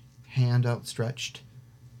 hand outstretched.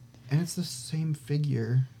 And it's the same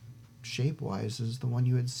figure, shape-wise, as the one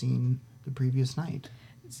you had seen the previous night.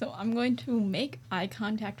 So I'm going to make eye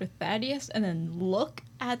contact with Thaddeus and then look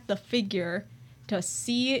at the figure to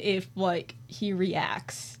see if, like, he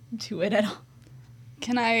reacts to it at all.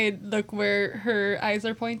 Can I look where her eyes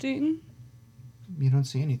are pointing? You don't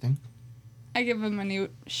see anything. I give him a new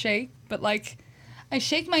shake, but, like, I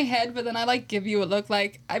shake my head, but then I, like, give you a look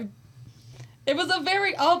like it was a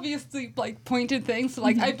very obviously, like, pointed thing, so,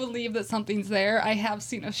 like, I believe that something's there. I have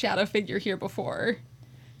seen a shadow figure here before.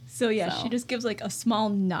 So yeah, So. she just gives, like, a small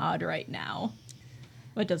nod right now,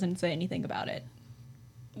 but doesn't say anything about it.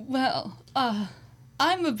 Well,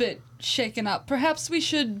 I'm a bit shaken up. Perhaps we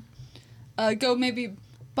should go maybe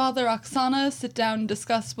bother Oksana, sit down and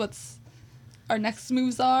discuss what's our next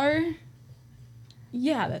moves are.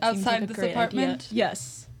 Yeah, that seems Outside like a this great apartment? idea.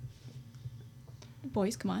 Yes.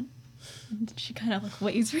 Boys, come on. She kind of, like,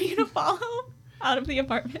 waits for you to follow out of the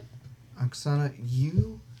apartment. Oksana,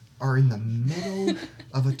 you are in the middle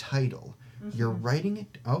of a title. You're writing it...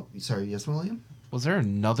 Oh, sorry, yes, William? Was there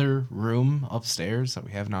another room upstairs that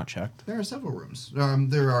we have not checked? There are several rooms.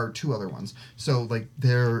 There are two other ones. So, like,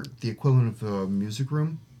 they're the equivalent of a music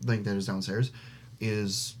room, like, that is downstairs,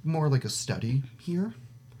 is more like a study here.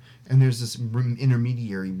 And there's this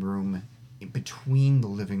intermediary room in between the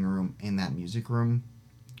living room and that music room,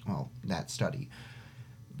 well, that study,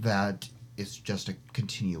 that is just a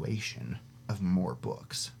continuation of more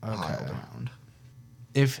books piled around.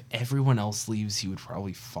 If everyone else leaves, he would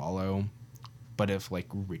probably follow. But if, like,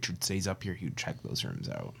 Richard stays up here, he would check those rooms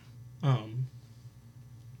out.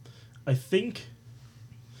 I think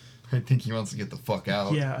he wants to get the fuck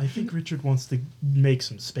out. Yeah, I think Richard wants to make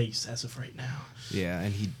some space as of right now. Yeah,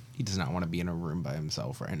 and he does not want to be in a room by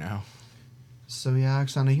himself right now. So, yeah,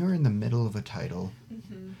 Oksana, you're in the middle of a title.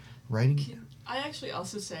 Writing... I actually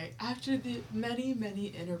also say, after the many, many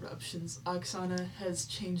interruptions, Oksana has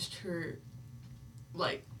changed her,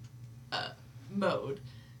 like, mode.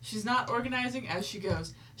 She's not organizing as she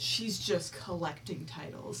goes. She's just collecting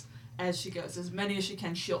titles as she goes. As many as she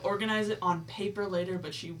can. She'll organize it on paper later,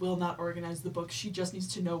 but she will not organize the book. She just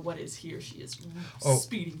needs to know what is here. She is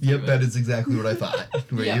speeding through Yep, it. that is exactly what I thought.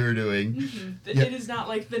 What you were doing. Yep. It is not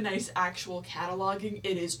like the nice actual cataloging.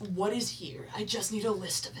 It is what is here. I just need a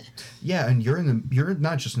list of it. Yeah, and you're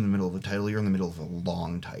not just in the middle of a title, you're in the middle of a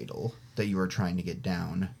long title that you are trying to get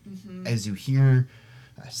down. As you hear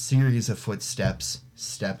a series of footsteps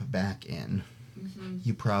step back in.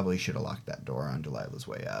 You probably should have locked that door on Delilah's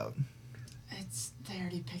way out. They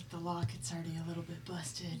already picked the lock. It's already a little bit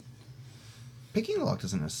busted. Picking the lock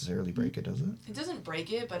doesn't necessarily break it, does it? It doesn't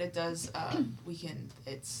break it, but it does weaken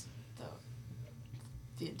the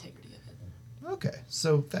integrity of it. Okay,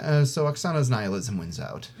 so Oksana's nihilism wins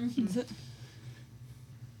out.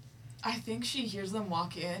 I think she hears them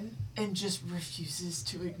walk in and just refuses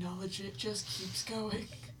to acknowledge it, just keeps going.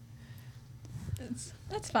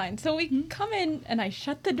 That's fine. So we come in, and I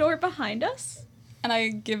shut the door behind us. And I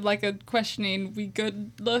give like a questioning, we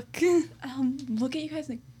good look. Look at you guys.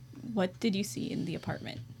 Like, what did you see in the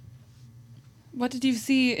apartment? What did you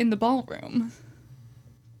see in the ballroom?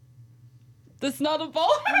 That's not a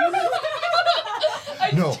ballroom.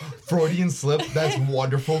 No, Freudian slip. That's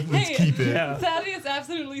wonderful. Let's Hey, keep it. Yeah. Thaddeus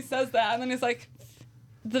absolutely says that, and then he's like,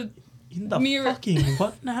 the In the mirror. fucking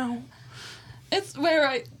what now? It's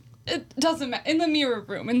where it doesn't matter. In the mirror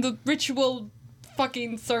room, in the ritual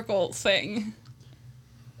fucking circle thing.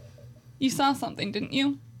 You saw something, didn't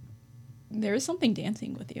you? There is something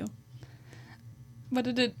dancing with you. What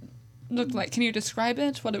did it look like? Can you describe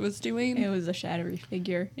it? What it was doing? It was a shadowy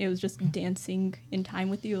figure. It was just dancing in time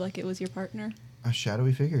with you like it was your partner. A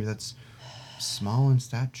shadowy figure that's small in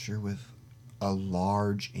stature with a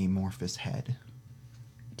large amorphous head.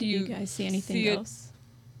 Do you guys see anything it else?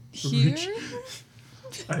 Here?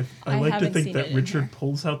 I I like to haven't think seen that it in Richard here.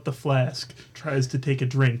 pulls out the flask, tries to take a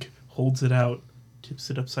drink, holds it out, tips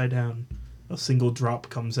it upside down. A single drop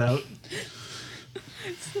comes out.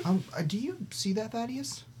 Do you see that,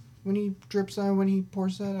 Thaddeus? When he drips out, when he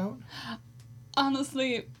pours that out?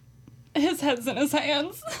 Honestly, his head's in his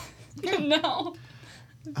hands. No.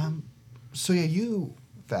 So yeah, you,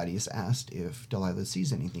 Thaddeus, asked if Delilah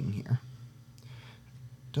sees anything here.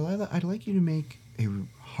 Delilah, I'd like you to make a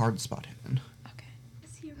hard spot hidden. Okay.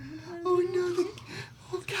 Is he around? Oh no,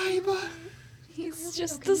 oh Kaiba. He's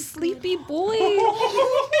just a sleepy boy.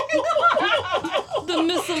 The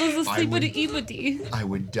missile is I asleep with would- the Ibadi. I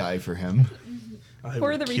would die for him. I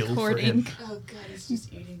For would the kill recording, him. Oh god, he's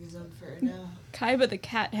just eating his own fur now. Kaiba the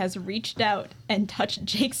cat has reached out and touched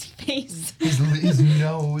Jake's face. His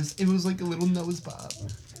nose. It was like a little nose pop.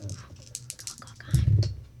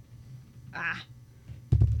 Ah.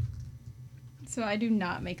 So I do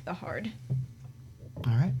not make the hard.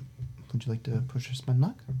 All right. Would you like to push or spend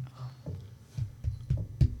luck?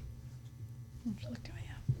 Which luck do I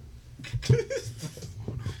have?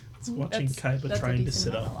 It's watching That's Kaiba a trying to decent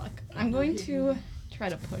sit amount up. of luck. I'm going to try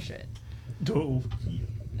to push it. Oh,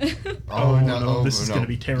 Oh, no, this is gonna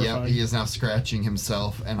be Yeah, terrifying. he is now scratching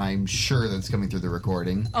himself, and I'm sure that's coming through the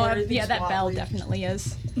recording. Oh, Everything's yeah, that bell wobbly. definitely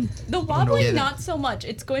is. The wobbling, Yeah, not so much.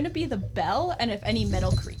 It's going to be the bell, and if any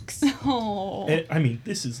metal creaks. Oh. I mean,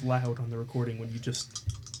 this is loud on the recording when you just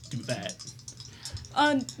do that.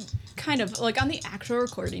 Kind of. Like, on the actual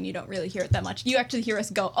recording, you don't really hear it that much. You actually hear us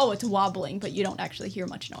go, oh, it's wobbling, but you don't actually hear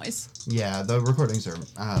much noise. Yeah, the recordings are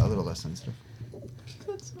a little less sensitive.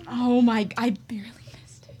 Oh my, I barely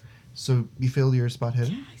missed it. So you failed your spot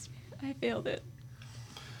hidden? I failed it.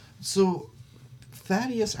 So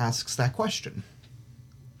Thaddeus asks that question.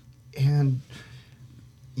 And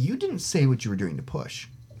you didn't say what you were doing to push.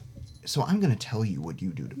 So I'm going to tell you what you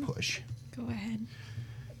do to push. Go ahead.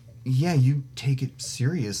 Yeah, you take it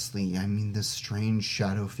seriously. I mean, this strange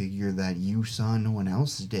shadow figure that you saw no one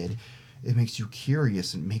else did, it makes you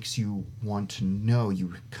curious. It makes you want to know.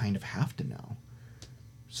 You kind of have to know.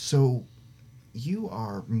 So you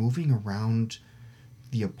are moving around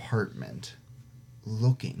the apartment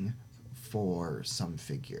looking for some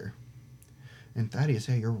figure. And Thaddeus,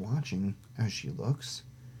 yeah, you're watching as she looks.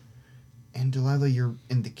 And Delilah, you're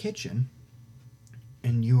in the kitchen,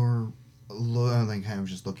 and you're like kind of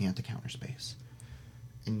just looking at the counter space.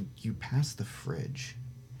 And you pass the fridge,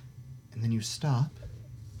 and then you stop.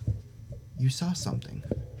 You saw something.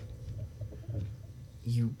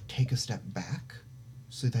 You take a step back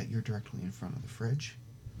so that you're directly in front of the fridge.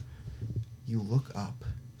 You look up,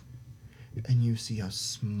 and you see a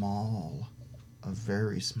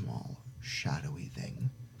very small, shadowy thing.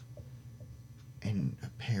 And a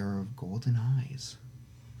pair of golden eyes.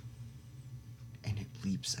 And it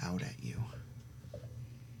leaps out at you.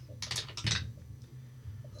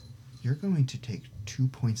 You're going to take 2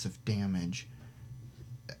 points of damage,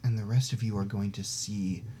 and the rest of you are going to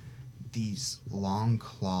see these long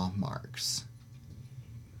claw marks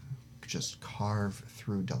just carve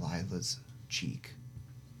through Delilah's cheek.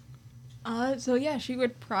 So yeah, she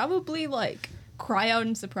would probably, like, cry out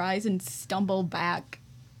in surprise and stumble back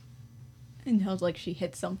until, like, she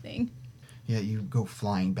hits something. Yeah, you go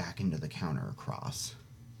flying back into the counter across.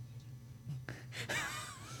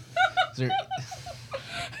 Is there,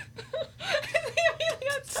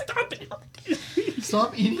 Stop it!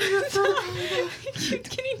 Stop eating your food! Keep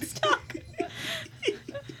getting stuck.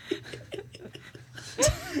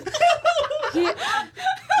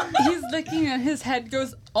 He's looking and his head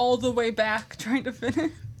goes all the way back trying to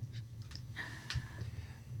finish.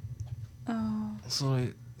 Oh. so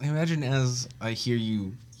I imagine as I hear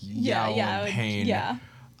you yell yeah, in pain. yeah.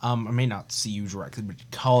 I may not see you directly, but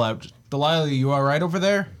call out, Delilah, you all right over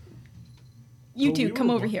there? You Oh, two, we come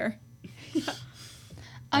were over one. here.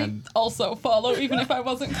 I And- also follow, even if I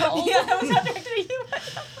wasn't called. Yeah, I was wondering to you.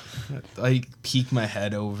 I peek my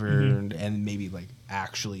head over and maybe like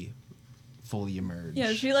actually fully emerge.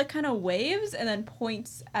 Yeah, she like kind of waves and then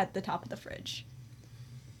points at the top of the fridge.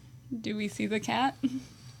 Do we see the cat?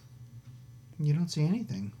 You don't see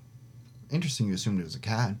anything. Interesting you assumed it was a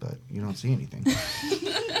cat, but you don't see anything.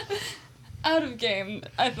 Out of game,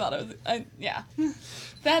 I thought it was. Yeah.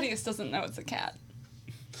 Thaddeus doesn't know it's a cat.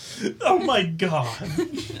 Oh my god. I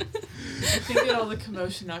think that all the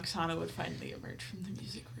commotion, Oksana would finally emerge from the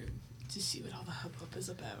music room to see what all the hubbub is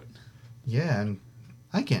about. Yeah, and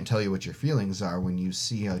I can't tell you what your feelings are when you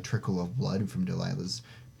see a trickle of blood from Delilah's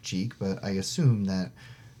cheek, but I assume that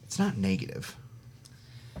it's not negative.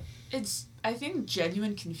 It's, I think,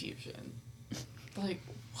 genuine confusion. Like,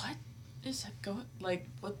 what is going? Like,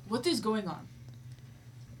 what is going on?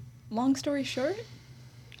 Long story short,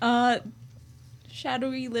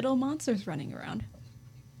 shadowy little monsters running around.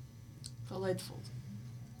 Delightful.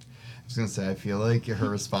 I was gonna say, I feel like her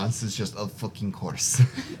response is just a fucking course.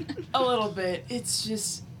 A little bit. It's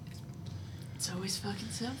just, it's always fucking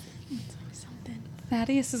something. It's always something.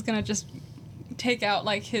 Thaddeus is gonna just take out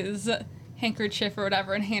like his handkerchief or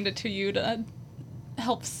whatever and hand it to you to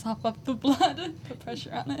help sop up the blood, put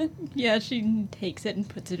pressure on it. Yeah, she takes it and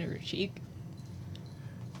puts it in her cheek.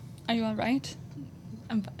 Are you alright?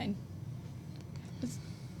 I'm fine.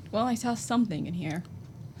 Well, I saw something in here.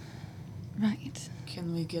 Right.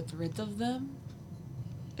 Can we get rid of them?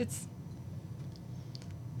 It's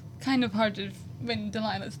kind of hard to when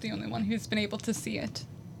Delilah's the only one who's been able to see it.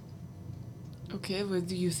 Okay, where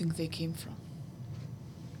do you think they came from?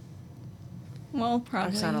 Well,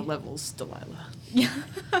 probably. Oksana levels Delilah. Yeah.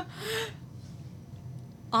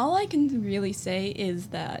 All I can really say is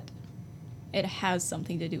that it has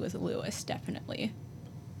something to do with Lewis, definitely.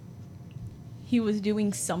 He was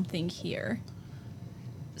doing something here.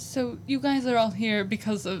 So you guys are all here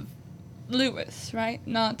because of Lewis, right?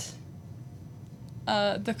 Not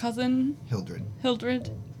the cousin, Hildred. Hildred?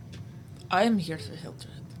 I am here for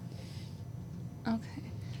Hildred.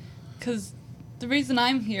 Okay. Because the reason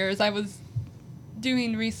I'm here is I was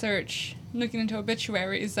doing research, looking into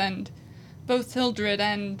obituaries, and both Hildred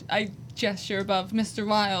and, I gesture above, Mr.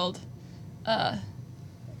 Wilde,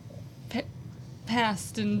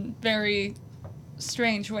 passed in very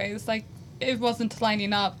strange ways. Like, it wasn't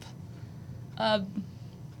lining up.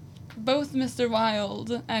 Both Mr.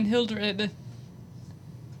 Wilde and Hildred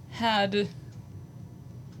had...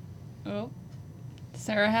 Oh.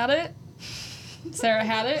 Sarah had it? Sarah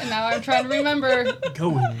had it, and now I'm trying to remember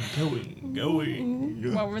Going.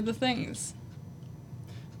 what were the things.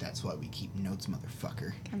 That's why we keep notes,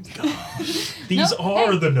 motherfucker. These No,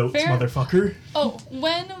 are hey, the notes, fair- motherfucker. Oh,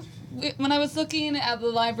 when I was looking at the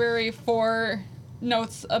library for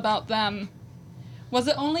notes about them, was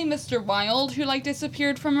it only Mr. Wilde who, like,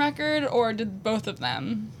 disappeared from record, or did both of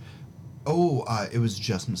them? Oh, it was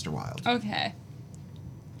just Mr. Wilde. Okay.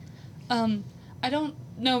 I don't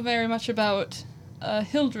know very much about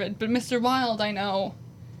Hildred, but Mr. Wilde, I know,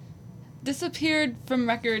 disappeared from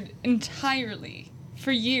record entirely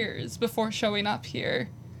for years before showing up here.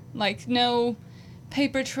 Like, no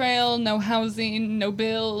paper trail, no housing, no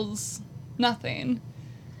bills, nothing.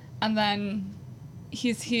 And then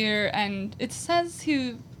he's here, and it says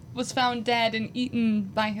he was found dead and eaten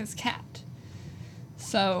by his cat.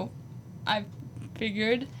 So I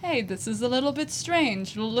figured, hey, this is a little bit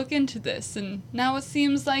strange. We'll look into this. And now it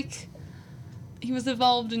seems like he was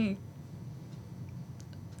involved in,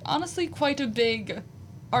 honestly, quite a big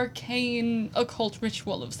arcane occult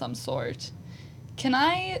ritual of some sort. Can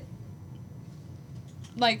I,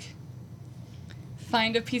 like,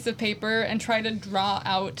 find a piece of paper and try to draw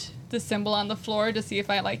out the symbol on the floor to see if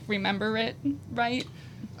I, like, remember it right?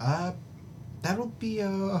 That'll be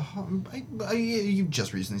you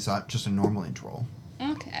just recently saw it, just a normal int roll.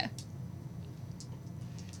 Okay.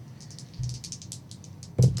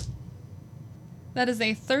 That is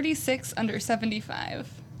a 36 under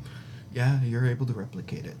 75. Yeah, you're able to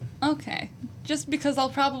replicate it. Okay. Just because I'll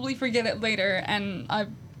probably forget it later and I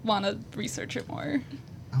want to research it more.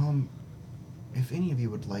 If any of you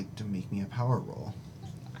would like to make me a power roll,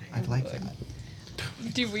 I'd like that.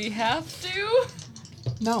 Do we have to?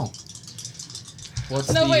 No.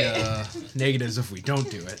 What's No, the wait. negatives if we don't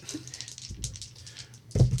do it?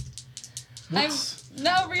 What's, I'm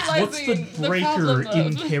now realizing what's the breaker problem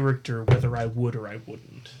in of... character whether I would or I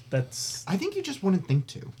wouldn't? That's... I think you just wouldn't think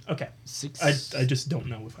to. Okay. 6 I just don't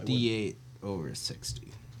know if I would. D8 over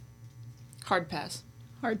 60. Hard pass.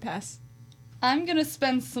 Hard pass. I'm gonna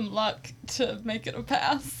spend some luck to make it a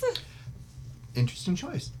pass. Interesting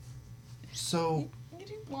choice. So, You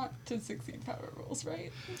do want to succeed power rolls,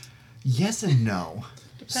 right? yes and no.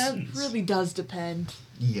 Depends. Really does depend.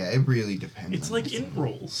 Yeah, it really depends. It's like int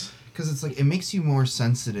rolls. Because it's like, it makes you more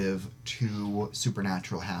sensitive to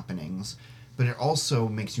supernatural happenings, but it also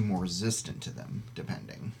makes you more resistant to them,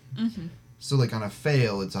 depending. Mm-hmm. So, like, on a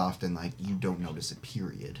fail, it's often like, you don't notice it,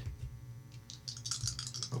 period.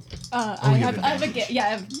 I you have have advantage. I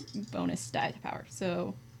have bonus die to power.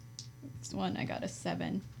 So this one I got a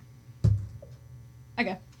 7.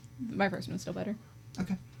 Okay, my first one's still better.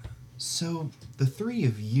 Okay. So, the three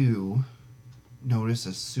of you notice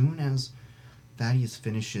as soon as Thaddeus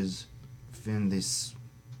finishes this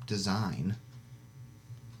design,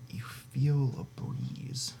 you feel a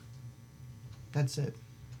breeze. That's it.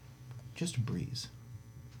 Just a breeze.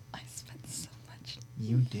 I spent so much.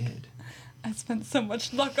 You did. I spent so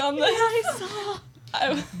much luck on this. I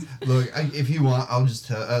saw. Look, if you want, I'll just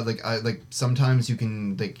tell. Sometimes you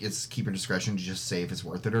can it's keep your discretion to just say if it's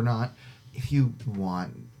worth it or not. If you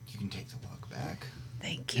want, you can take the luck back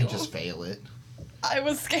Thank you. and just fail it. I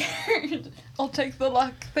was scared. I'll take the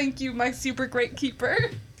luck. Thank you, my super great keeper.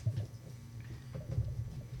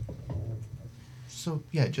 So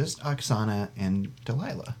yeah, just Oksana and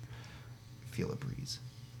Delilah feel a breeze.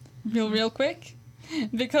 Real quick.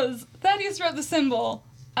 Because Thaddeus wrote the symbol,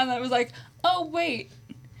 and I was like, oh wait,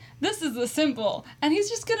 this is the symbol. And he's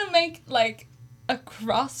just gonna make, like, a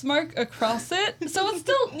cross mark across it. So it's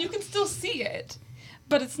still, you can still see it.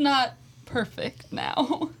 But it's not perfect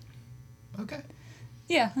now. Okay.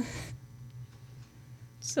 Yeah.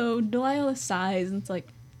 So Delilah sighs and it's like,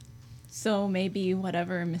 so maybe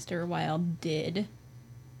whatever Mr. Wilde did,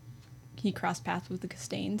 he crossed paths with the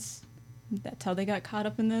Castains. That's how they got caught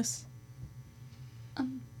up in this.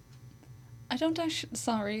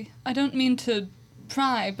 Sorry, I don't mean to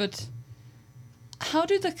pry, but how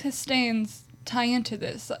do the Castains tie into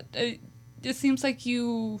this? It seems like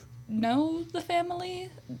you know the family?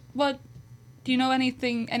 Do you know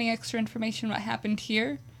any extra information what happened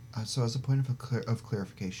here? So as a point of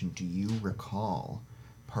clarification, do you recall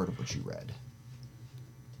part of what you read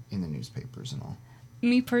in the newspapers and all?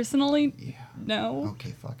 Me personally? Yeah. No.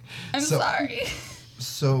 Okay, fuck. I'm sorry.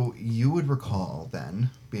 So you would recall then,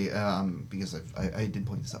 because I did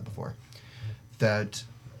point this out before, that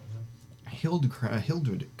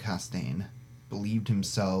Hildred Castaigne believed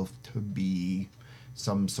himself to be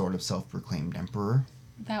some sort of self-proclaimed emperor.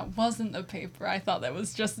 That wasn't the paper. I thought that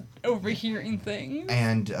was just overhearing things.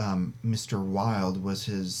 And Mr. Wilde was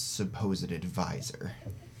his supposed advisor.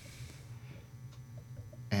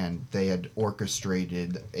 And they had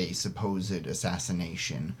orchestrated a supposed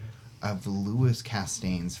assassination of Louis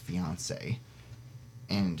Castaigne's fiancée.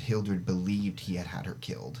 And Hildred believed he had her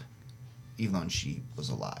killed, even though she was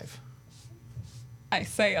alive. I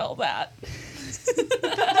say all that.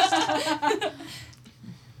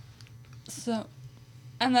 So,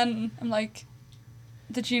 and then I'm like,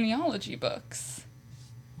 the genealogy books.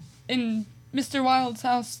 In Mr. Wilde's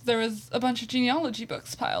house, there was a bunch of genealogy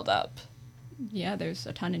books piled up Yeah, there's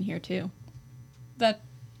a ton in here too. that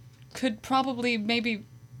could probably maybe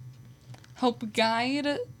help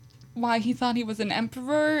guide why he thought he was an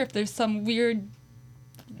emperor, if there's some weird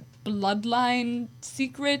bloodline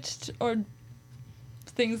secret or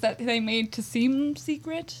things that they made to seem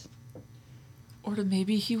secret. Or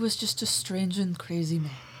maybe he was just a strange and crazy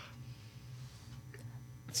man.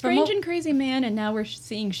 Strange and crazy man, and now we're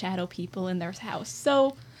seeing shadow people in their house.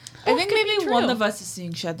 So I think could be maybe one true. of us is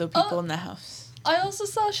seeing shadow people in the house. I also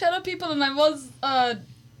saw shadow people, and I was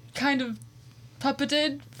kind of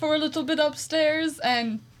puppeted for a little bit upstairs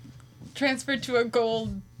and transferred to a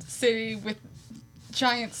gold city with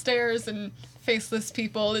giant stairs and faceless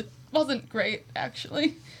people. It wasn't great,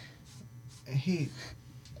 actually. Hey,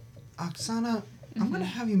 Oksana, I'm going to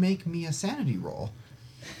have you make me a sanity roll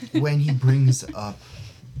when he brings up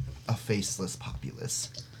a faceless populace.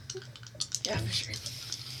 Yeah, for sure.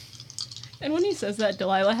 And when he says that,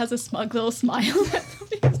 Delilah has a smug little smile.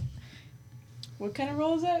 What kind of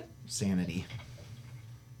roll is that? Sanity.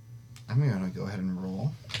 I'm going to go ahead and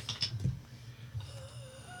roll.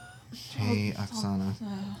 Hey, Oksana,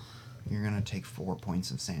 you're going to take 4 points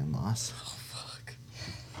of sand loss. Oh, fuck.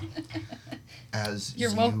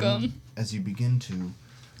 You're welcome. As you begin to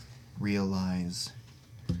realize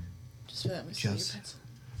Just for that, my Just- pencil.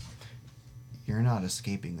 you're not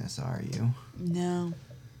escaping this, are you? No.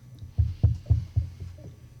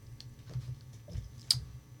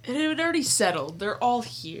 It had already settled. They're all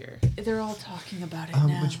here. They're all talking about it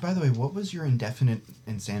now. Which, by the way, what was your indefinite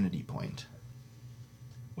insanity point?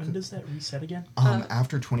 When does that reset again?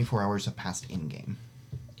 After 24 hours have passed in-game.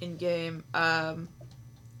 In game,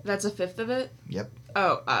 that's a fifth of it. Yep.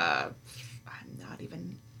 Oh, I'm not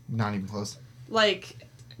even Not even close. like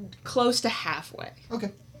close to halfway,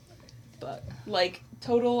 Okay. but like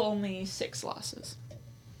total only 6 losses.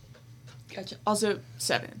 Gotcha. Also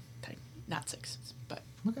 7, not 6, but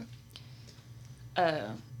Okay.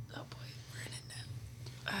 oh boy, we're in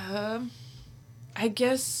it now. I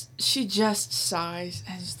guess she just sighs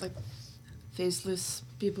and just like faceless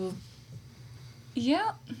people.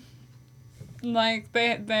 Yeah. Like, they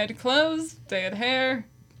had clothes, they had hair,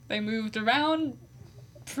 they moved around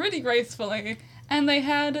pretty gracefully, and they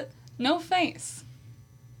had no face.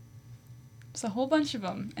 It's a whole bunch of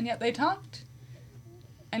them, and yet they talked.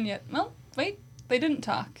 And yet, well, wait, they didn't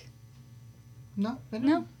talk. No. I don't.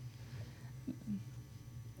 No.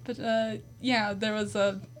 But, yeah, there was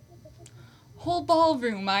a whole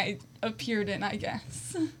ballroom I appeared in, I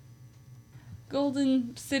guess.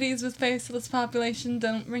 Golden cities with faceless population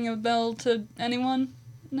don't ring a bell to anyone?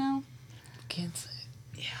 No? Can't say.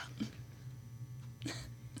 Yeah.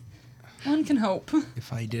 One can hope.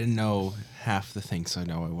 If I didn't know half the things I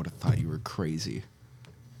know, I would have thought you were crazy.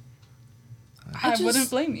 I wouldn't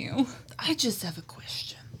blame you. I just have a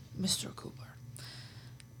question, Mr. Cooper.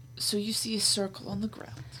 So you see a circle on the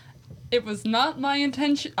ground. It was not my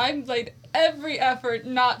intention. I made every effort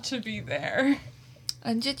not to be there.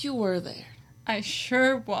 And yet you were there. I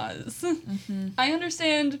sure was. Mm-hmm. I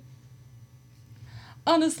understand.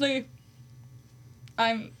 Honestly,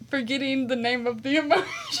 I'm forgetting the name of the emotion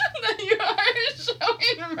that you are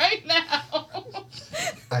showing right now.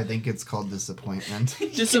 I think it's called disappointment.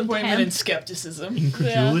 Disappointment and skepticism.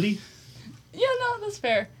 Incredulity? Yeah, no, that's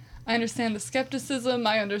fair. I understand the skepticism.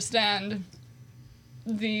 I understand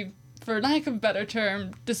the, for lack of a better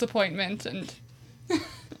term, disappointment, and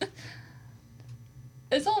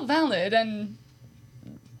it's all valid and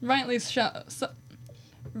rightly so,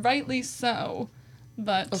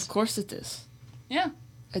 but Of course it is. yeah.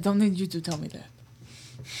 I don't need you to tell me that.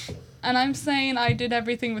 And I'm saying I did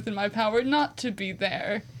everything within my power not to be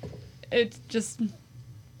there. It just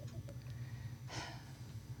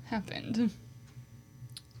happened.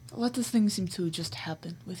 A lot of things seem to just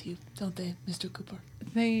happen with you, don't they, Mr. Cooper?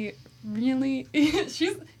 They really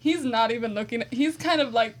he's not even looking at, he's kind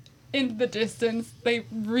of like in the distance. They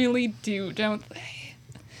really do, don't they?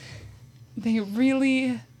 They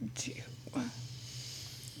really do.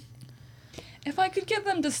 If I could get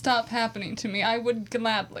them to stop happening to me, I would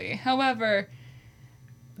gladly. However,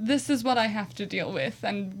 this is what I have to deal with,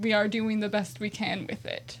 and we are doing the best we can with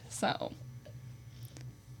it. So,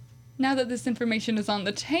 now that this information is on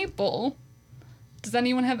the table, does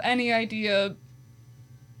anyone have any idea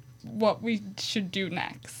what we should do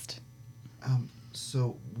next?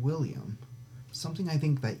 So, William, something I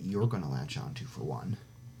think that you're going to latch onto, for one,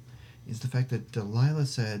 is the fact that Delilah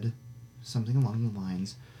said something along the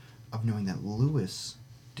lines of knowing that Lewis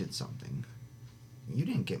did something. You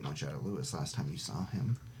didn't get much out of Lewis last time you saw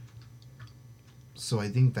him. So I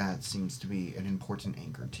think that seems to be an important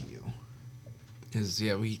anchor to you.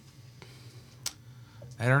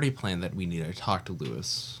 I had already planned that we need to talk to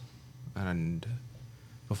Lewis, and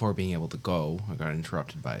before being able to go, I got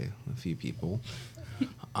interrupted by a few people.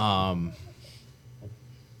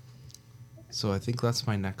 So I think that's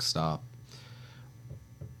my next stop.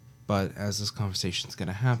 But as this conversation's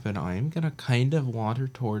gonna happen, I am gonna kind of wander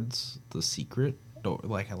towards the secret door,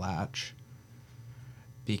 like a latch,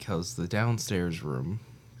 because the downstairs room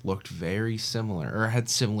looked very similar, or had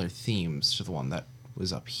similar themes to the one that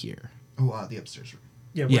was up here. Oh, the upstairs room.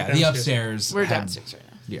 Yeah, Yeah, the upstairs. We're had- downstairs right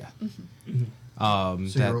now. Yeah. Mm-hmm.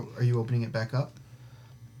 So are you opening it back up?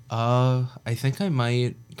 I think I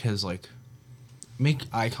might, because, like, make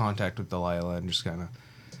eye contact with Delilah and just kind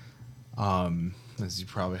of, as you're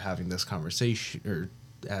probably having this conversation, or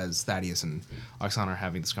as Thaddeus and Oksana are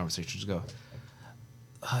having this conversation, just go,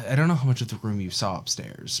 I don't know how much of the room you saw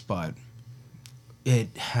upstairs, but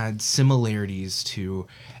it had similarities to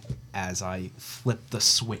as I flipped the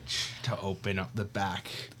switch to open up the back.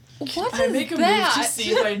 What I is make a that? move to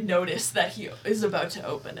see if I notice that he is about to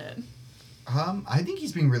open it. I think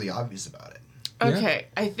he's being really obvious about it. Okay,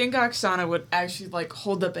 I think Oksana would actually like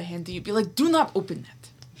hold up a hand to you, be like, "Do not open that.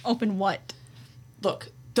 Open what? Look,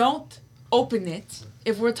 don't open it.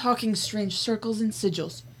 If we're talking strange circles and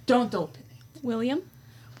sigils, don't open it. William,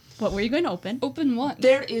 what were you going to open? Open what?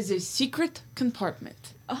 There is a secret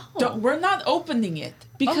compartment. Oh. We're not opening it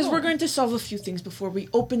because Oh. we're going to solve a few things before we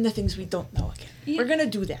open the things we don't know again. Yeah. We're gonna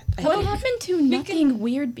do that. I What think. happened to nothing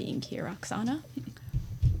weird being here, Oksana?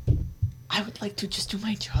 I would like to just do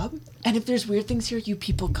my job, and if there's weird things here, you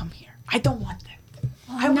people come here. I don't want that.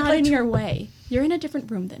 I'm not in your way. You're in a different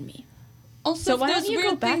room than me. Also, So if why there's don't you go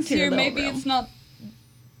weird back things to your here, little maybe room? it's not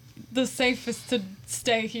the safest to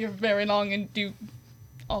stay here very long and do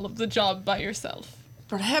all of the job by yourself.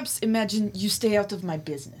 Perhaps imagine you stay out of my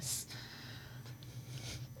business.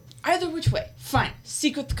 Either which way, fine.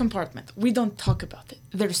 Secret compartment. We don't talk about it.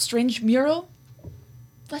 There's a strange mural.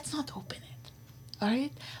 Let's not open it.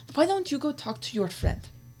 Alright? Why don't you go talk to your friend?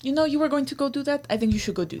 You know you were going to go do that? I think you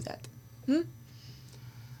should go do that.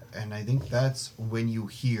 And I think that's when you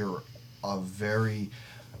hear a very...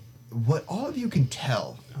 What all of you can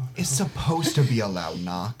tell is supposed to be a loud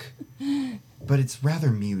knock, but it's rather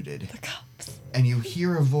muted. The cops. And you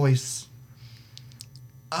hear a voice.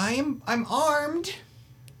 I'm armed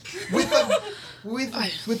with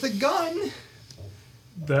a gun.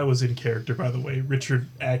 That was in character, by the way. Richard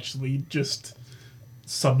actually just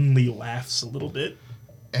suddenly laughs a little bit.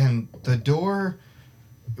 And the door,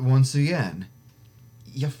 once again,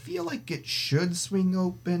 you feel like it should swing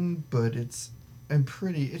open, but it's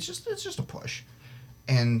just a push.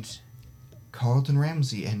 And Carlton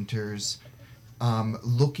Ramsey enters,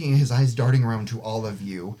 looking, his eyes darting around to all of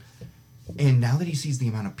you. And now that he sees the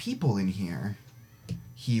amount of people in here,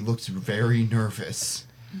 he looks very nervous.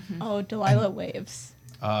 Oh, Delilah waves.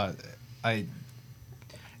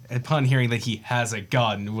 Upon hearing that he has a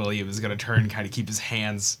gun, William is going to turn and kind of keep his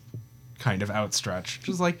hands kind of outstretched.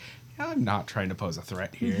 Just like, I'm not trying to pose a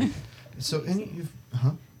threat here. So,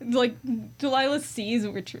 Like, Delilah sees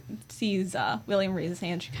William raise his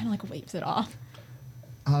hand. She kind of like waves it off.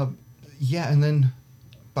 Yeah, and then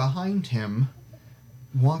behind him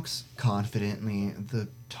walks confidently the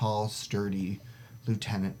tall, sturdy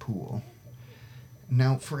Lieutenant Poole.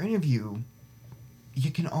 Now, for any of you,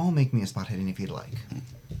 you can all make me a spot hidden if you'd like.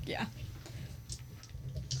 Yeah.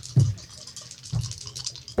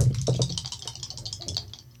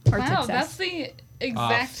 Hard Wow, success. that's the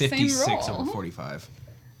exact same 56 roll. over 45.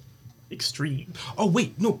 Extreme. Oh,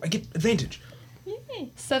 wait, no, I get advantage.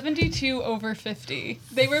 72 over 50.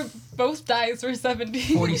 They were, both dice were 70.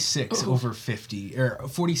 46 over 50, or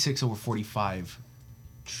 46 over 45.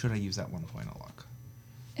 Should I use that 1 point of luck?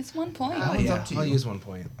 It's 1 point. That one's up to I'll you. use 1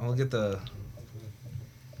 point. I'll get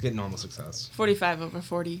normal success. 45 over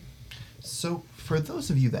 40. So, for those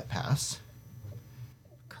of you that pass,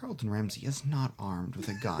 Carlton Ramsey is not armed with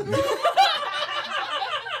a gun.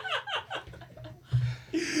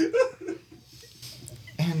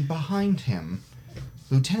 And behind him,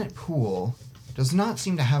 Lieutenant Poole does not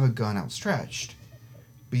seem to have a gun outstretched,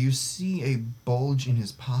 but you see a bulge in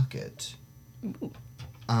his pocket.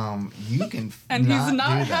 You can And not he's not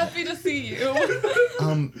do that. happy to see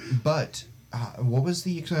you. But what was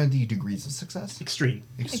the degrees of success? Extreme.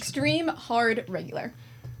 Extreme, hard, regular.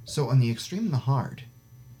 So on the extreme and the hard,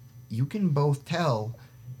 you can both tell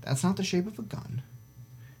that's not the shape of a gun.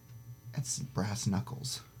 That's brass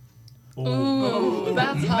knuckles. Ooh,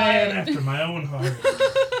 that's man hard. after my own heart.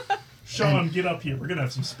 Sean, get up here. We're gonna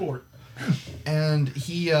have some sport. And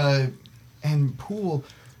and Poole,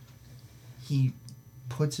 he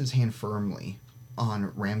puts his hand firmly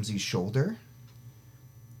on Ramsey's shoulder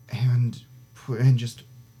and just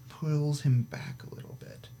pulls him back a little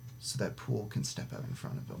bit so that Poole can step out in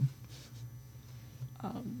front of him.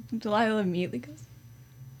 Delilah immediately goes,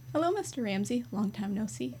 "Hello, Mr. Ramsey. Long time no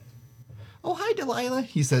see." Oh, hi, Delilah,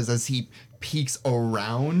 he says as he peeks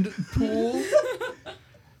around Poole.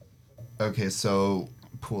 Okay, so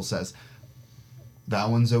Poole says, that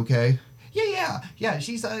one's okay? Yeah,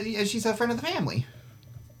 she's a friend of the family.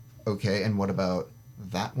 Okay, and what about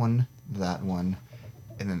that one, and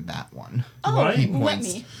then that one? Oh, He let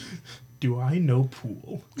points. me. Do I know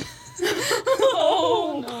Poole?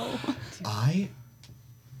 Oh, no.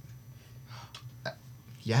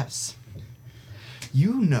 Yes.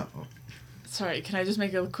 You know. Sorry, can I just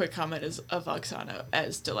make a quick comment of Oksana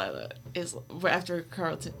as Delilah is after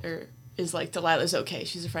Carlton is like Delilah's okay.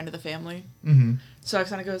 She's a friend of the family. Mm-hmm. So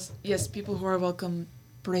Oksana goes, yes, people who are welcome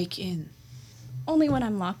break in. Only when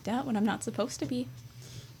I'm locked out, when I'm not supposed to be.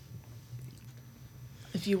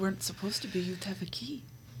 If you weren't supposed to be, you'd have a key,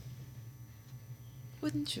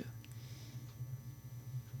 wouldn't you?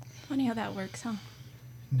 Funny how that works, huh?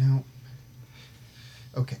 Now,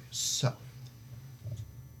 okay, so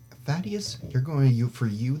Thaddeus, for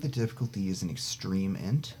you the difficulty is an extreme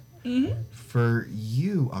int. Mm-hmm. For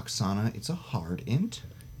you, Oksana, it's a hard int.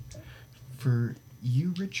 For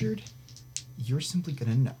you, Richard, you're simply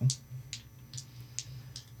gonna know.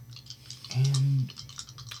 And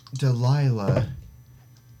Delilah,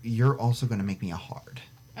 you're also gonna make me a hard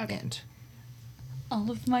int. All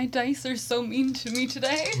of my dice are so mean to me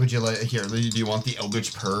today. Would you like do you want the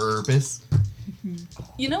Eldritch Purpose?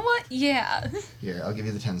 You know what? Yeah. Here, I'll give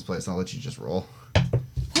you the tens place. I'll let you just roll.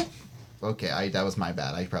 Okay, that was my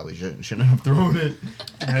bad. I probably shouldn't have thrown it.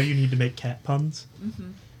 Now you need to make cat puns.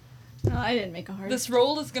 No, I didn't make a heart. This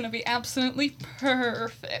roll is gonna be absolutely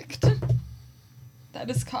perfect. That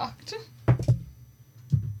is cocked.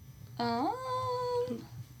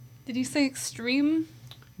 Did you say extreme?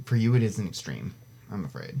 For you, it is an extreme, I'm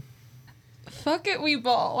afraid. Fuck it, we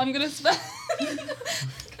ball. I'm gonna spend.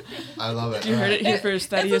 I love it. You heard it here first.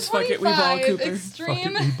 Thaddeus, fuck it, we ball, 25. Cooper. Fuck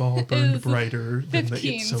Extreme it, we ball burned is brighter than the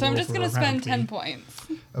 15, it's so I'm just over gonna spend around 10 me. points.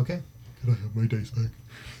 Okay. Can I have my dice back?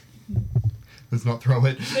 Let's not throw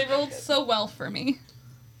it. They rolled so well for me.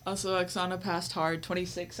 Also, Oksana passed hard,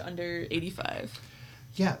 26 under 85.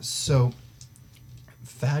 Yeah, so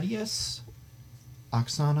Thaddeus,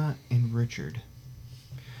 Oksana, and Richard.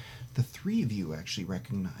 The three of you actually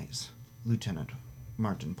recognize Lieutenant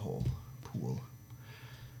Martin Poole.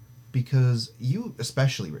 Because you,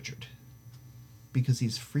 especially Richard, because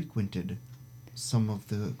he's frequented some of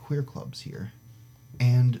the queer clubs here.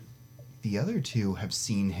 And the other two have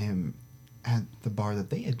seen him at the bar that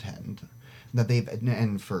they attend.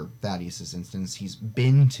 And for Thaddeus' instance, he's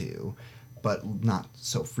been to, but not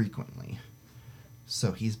so frequently.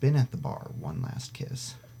 So he's been at the bar, one last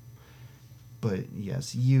kiss. But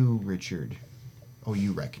yes, you, Richard,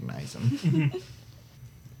 you recognize him.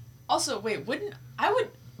 Also, wait, I would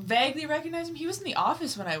vaguely recognize him? He was in the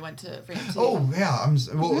office when I went to Ramsey. Oh, yeah,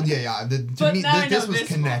 But now I this know was this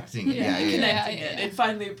connecting. more. Yeah. Connecting yeah. it. I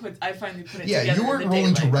finally put it Yeah, together. you weren't in the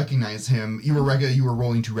rolling to daylight. recognize him. You were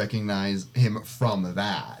rolling to recognize him from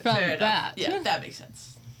that. From Fair enough. that. Yeah, that makes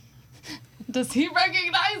sense. Does he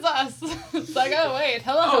recognize us? It's like, oh wait,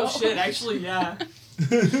 hello. Oh shit, actually, yeah.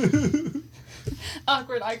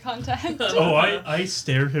 Awkward eye contact. Oh, I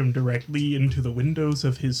stare him directly into the windows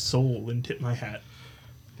of his soul and tip my hat.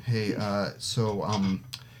 Hey,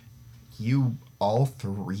 you, all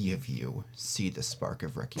three of you, see the spark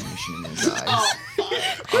of recognition in his eyes.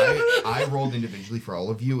 I rolled individually for all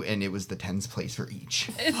of you, and it was the tens place for each.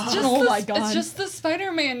 It's just Oh my it's God. just the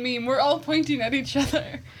Spider-Man meme. We're all pointing at each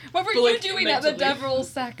other. What were But, you like, doing at the mentally. Devil's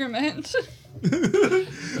Sacrament?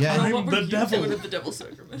 Yeah, I'm What were the you devil. doing at the Devil's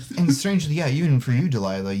Sacrament? and strangely, yeah, even for you,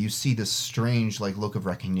 Delilah, you see this strange, look of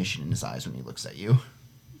recognition in his eyes when he looks at you.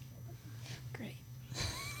 Great.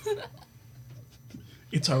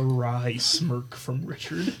 It's a wry smirk from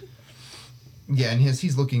Richard. Yeah, and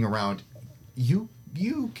he's looking around. You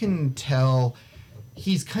can tell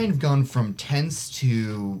he's kind of gone from tense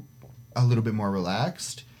to a little bit more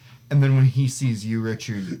relaxed. And then when he sees you,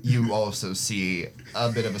 Richard, you also see a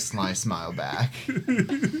bit of a sly smile back.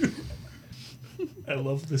 I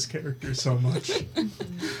love this character so much.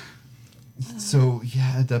 So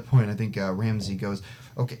yeah, at that point, I think Ramsey goes,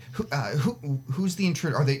 "Okay, who's the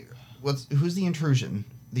intruder? Who's the intrusion?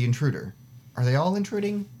 The intruder? Are they all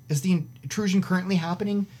intruding? Is the intrusion currently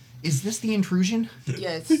happening? Is this the intrusion?"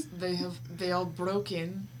 Yes, they all broke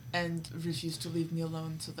in and refused to leave me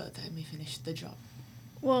alone so that I may finish the job.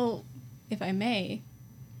 Well, if I may,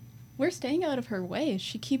 we're staying out of her way.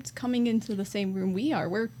 She keeps coming into the same room we are.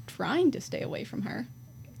 We're trying to stay away from her.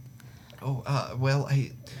 Oh, well,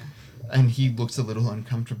 and he looks a little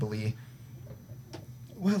uncomfortably.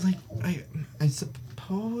 Well, I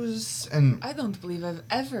suppose, and I don't believe I've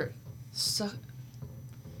ever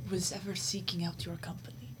was ever seeking out your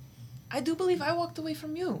company. I do believe I walked away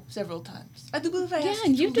from you several times. I do believe I asked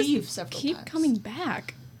and you you to just leave several keep times. coming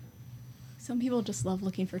back. Some people just love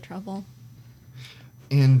looking for trouble.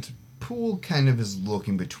 Poole kind of is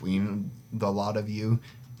looking between the lot of you,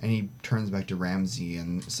 and he turns back to Ramsey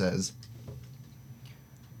and says,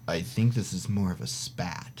 "I think this is more of a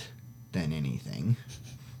spat than anything."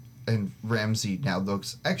 And Ramsey now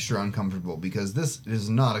looks extra uncomfortable because this is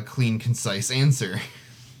not a clean, concise answer.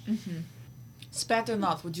 Spat or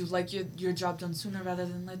not, would you like your job done sooner rather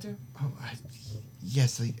than later? Oh,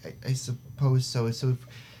 yes, I suppose so. So if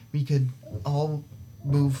we could all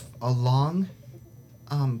move along,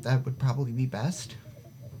 that would probably be best.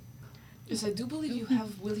 Yes, I do believe you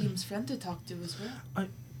have William's friend to talk to as well.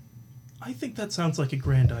 I think that sounds like a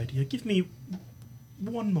grand idea. Give me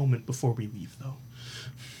one moment before we leave, though.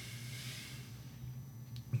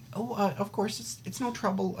 Oh, of course, it's no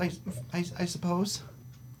trouble, I suppose.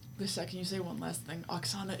 Lisa, can you say one last thing?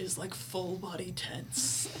 Oksana is like full body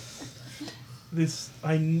tense.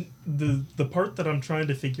 The part that I'm trying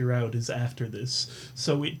to figure out is after this,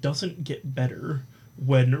 so it doesn't get better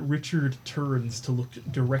when Richard turns to look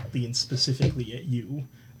directly and specifically at you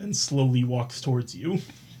and slowly walks towards you.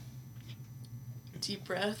 Deep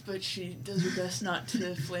breath, but she does her best not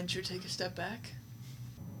to flinch or take a step back.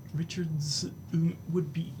 Richards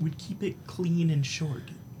would keep it clean and short,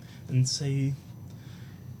 and say,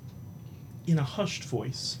 in a hushed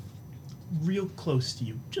voice, real close to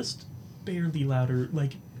you, just barely louder,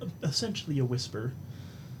 like essentially a whisper,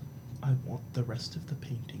 I want the rest of the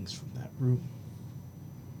paintings from that room.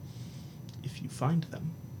 If you find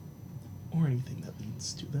them, or anything that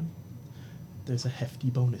leads to them, there's a hefty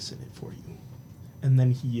bonus in it for you. And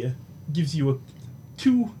then he gives you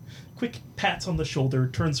two quick pats on the shoulder,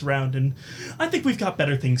 turns around, and I think we've got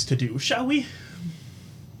better things to do, shall we?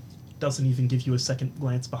 Doesn't even give you a second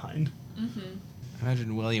glance behind. Mm-hmm.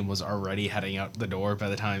 Imagine William was already heading out the door by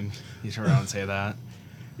the time you turn around and say that.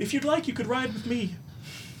 If you'd like, you could ride with me.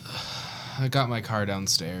 I got my car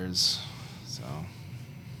downstairs, so...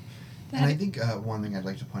 And I think one thing I'd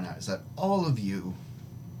like to point out is that all of you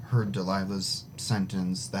heard Delilah's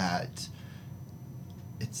sentence that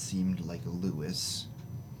it seemed like Lewis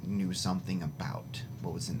knew something about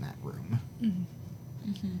what was in that room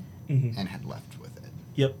and had left with it.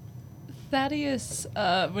 Yep. Thaddeus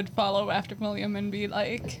would follow after William and be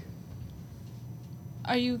like,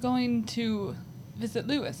 are you going to visit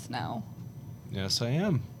Lewis now? Yes, I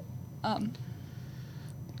am.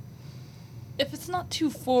 If it's not too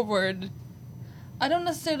forward, I don't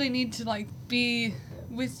necessarily need to, like, be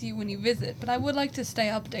with you when you visit, but I would like to stay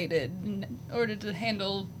updated in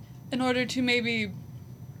order to maybe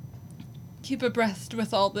keep abreast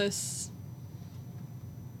with all this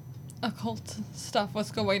occult stuff,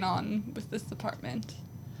 what's going on with this department.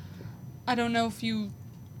 I don't know if you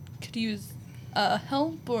could use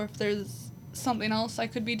help or if there's something else I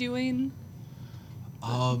could be doing.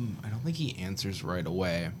 I don't think he answers right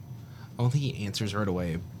away.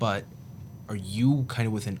 But are you kind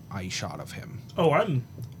of within eye shot of him? Oh,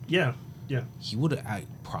 yeah. He would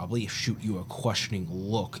probably shoot you a questioning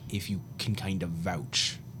look if you can kind of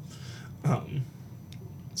vouch.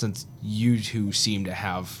 Since you two seem to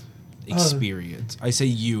have experience. I say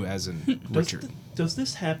you as in Richard. Does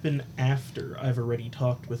this happen after I've already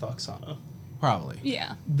talked with Oksana? Probably.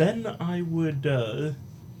 Yeah. Then I would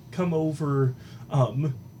come over,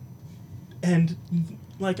 and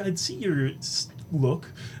like I'd see your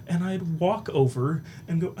look, and I'd walk over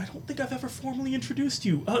and go, I don't think I've ever formally introduced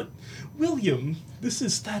you. William, this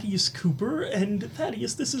is Thaddeus Cooper, and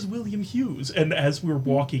Thaddeus, this is William Hughes. And as we're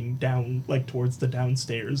walking down, like towards the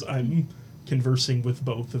downstairs, I'm conversing with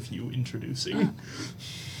both of you, introducing.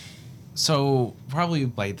 So probably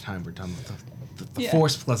by the time we're done with the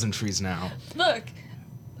forced pleasantries now. Look,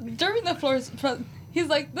 during the he's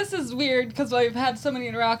like, this is weird because I've had so many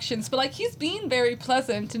interactions, but like he's being very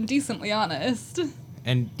pleasant and decently honest.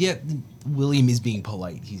 And yet William is being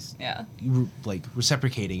polite. He's like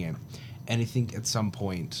reciprocating it. And I think at some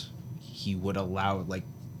point he would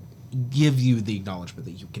give you the acknowledgement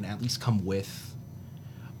that you can at least come with,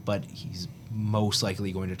 but he's most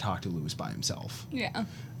likely going to talk to Lewis by himself. Yeah.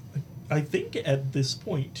 I think at this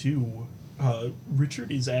point too,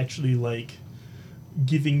 Richard is actually like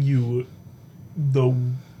giving you the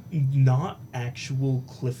not actual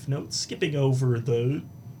cliff notes, skipping over the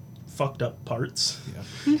fucked up parts.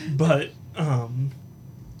 Yeah. But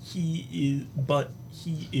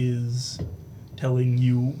he is telling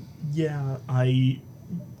you, yeah, I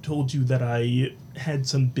told you that I had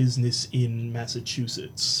some business in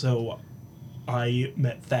Massachusetts, so I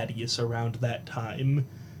met Thaddeus around that time,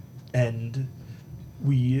 and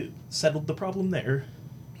we settled the problem there.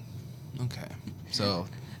 Okay. So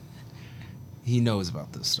he knows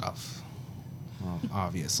about this stuff. Well,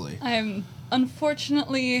 obviously. I am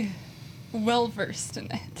unfortunately well versed in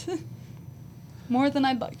it. More than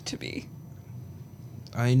I'd like to be.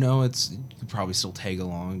 I know you could probably still tag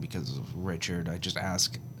along because of Richard. I just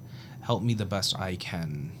ask, help me the best I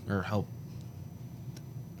can, or help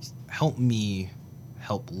me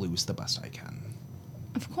help Lewis the best I can.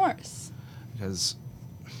 Of course. Because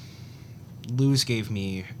Lewis gave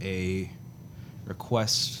me a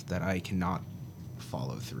request that I cannot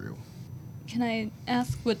follow through. Can I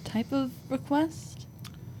ask what type of request?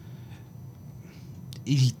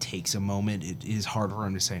 He takes a moment. It is hard for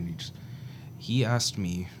him to say. He asked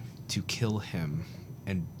me to kill him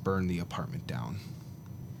and burn the apartment down.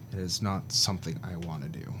 It is not something I want to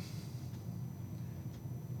do.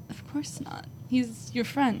 Of course not. He's your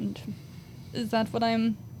friend. Is that what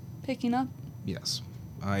I'm picking up? Yes.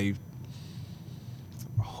 I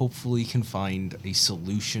hopefully can find a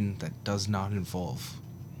solution that does not involve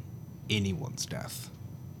anyone's death.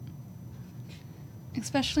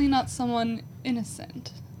 Especially not someone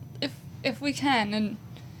innocent. If we can, and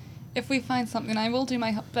if we find something, I will do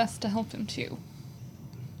my best to help him too.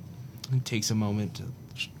 It takes a moment to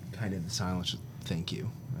kind of silence. Thank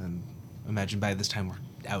you. And imagine by this time we're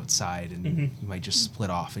outside, and he might just split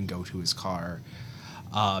off and go to his car.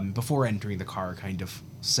 Before entering the car, kind of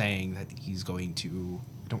saying that he's going to,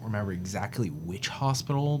 I don't remember exactly which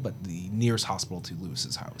hospital, but the nearest hospital to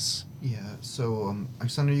Lewis's house. Yeah, so,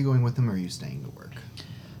 Oksana, are you going with him or are you staying to work?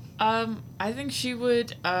 I think she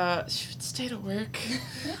would stay to work,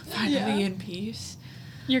 finally in peace.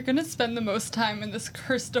 You're gonna spend the most time in this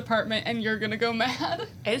cursed apartment and you're gonna go mad.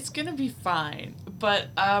 It's gonna be fine, but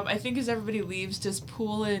I think as everybody leaves, does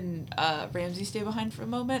Poole and Ramsey stay behind for a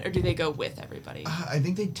moment, or do they go with everybody? I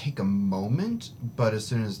think they take a moment, but as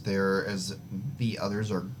soon as the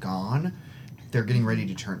others are gone, they're getting ready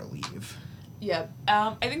to turn to leave. Yeah,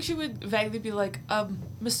 I think she would vaguely be like,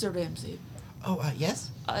 Mr. Ramsey, Oh,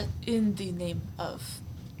 yes? in the name of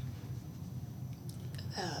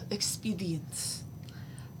expedience,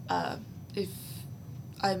 if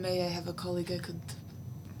I may, I have a colleague I could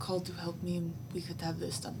call to help me, and we could have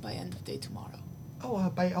this done by end of day tomorrow. Oh,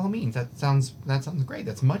 by all means. That sounds great.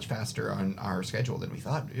 That's much faster on our schedule than we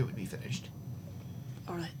thought it would be finished.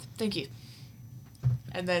 All right, thank you.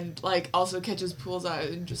 And then, also catches Poole's eye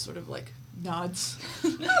and just sort of, nods.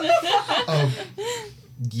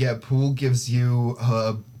 Yeah, Poole gives you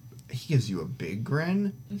a big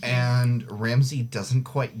grin, and Ramsey doesn't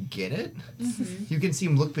quite get it. You can see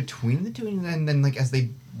him look between the two, and then as they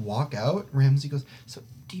walk out, Ramsey goes, "So,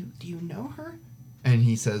 do you know her?" And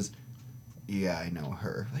he says, "Yeah, I know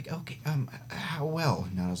her." Okay, how well?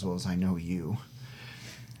 Not as well as I know you.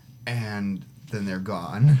 And then they're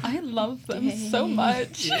gone. I love them so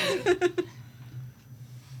much.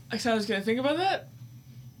 Oksana's gonna think about that.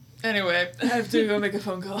 Anyway, I have to go make a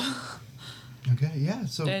phone call. Okay, yeah,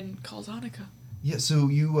 so... And calls Annika. Yeah, so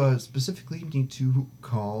you specifically need to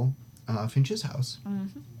call Finch's house.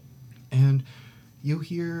 Mm-hmm. And you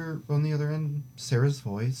hear on the other end Sarah's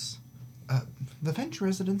voice. The Finch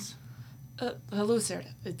residence. Hello, Sarah.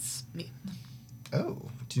 It's me.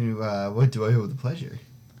 Oh, what do I owe the pleasure?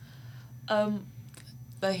 I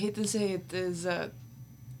hate to say it is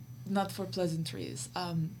not for pleasantries.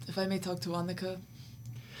 If I may talk to Annika.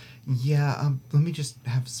 Yeah, let me just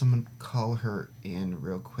have someone call her in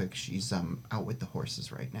real quick. She's out with the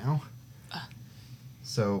horses right now.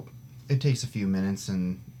 So it takes a few minutes,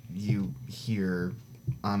 and you hear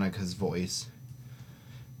Annika's voice.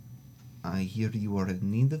 I hear you are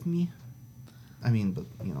in need of me. I mean, but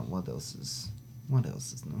what else is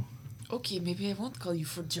new? Okay, maybe I won't call you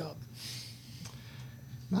for a job.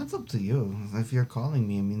 That's up to you. If you're calling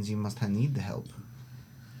me, it means you must need the help.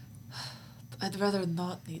 I'd rather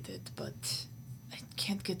not need it, but I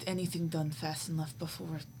can't get anything done fast enough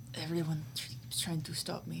before everyone keeps trying to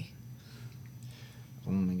stop me.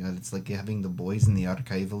 Oh my god, it's like having the boys in the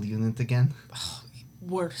archival unit again. Oh,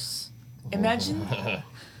 worse. Imagine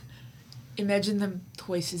them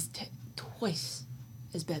twice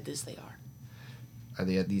as bad as they are. Are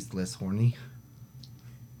they at least less horny?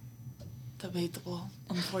 Debatable,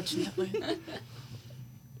 unfortunately.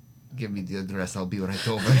 Give me the address, I'll be right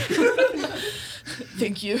over.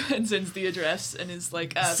 Thank you, and sends the address and is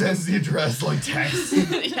like... Sends the address like text.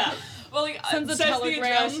 Yeah. Well, Sends a says the telegram.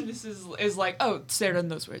 address and this is like, oh, Sarah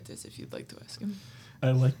knows where it is if you'd like to ask him.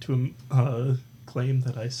 I like to claim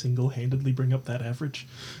that I single-handedly bring up that average.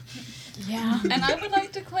 Yeah. And I would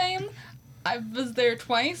like to claim I was there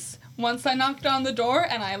twice. Once I knocked on the door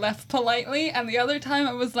and I left politely, and the other time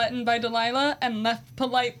I was let in by Delilah and left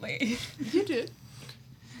politely. You did.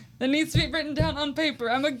 That needs to be written down on paper.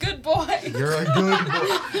 I'm a good boy. You're a good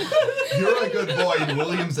boy. You're a good boy, and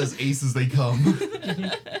Williams as ace as they come.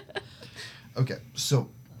 Okay, so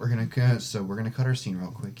we're gonna cut our scene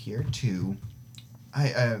real quick here to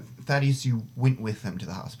Thaddeus, you went with them to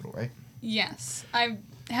the hospital, right? Yes. I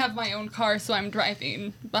have my own car, so I'm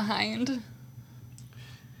driving behind.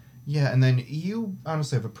 Yeah, and then you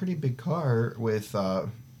honestly have a pretty big car with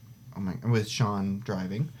with Sean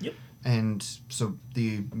driving. Yep. And so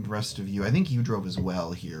the rest of you, I think you drove as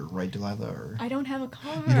well here, right, Delilah? Or I don't have a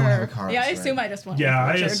car. You don't have a car, Yeah, I that's assume right. I just went Yeah, with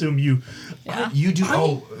I Richard. assume you... Yeah. you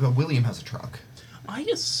do. William has a truck. I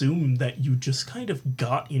assume that you just kind of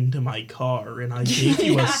got into my car and I gave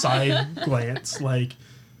you a side glance like,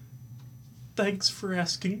 thanks for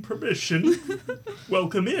asking permission.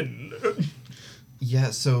 Welcome in. Yeah,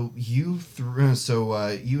 so you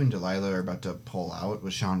and Delilah are about to pull out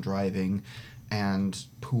with Sean driving, and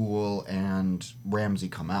Poole and Ramsey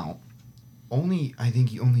come out. I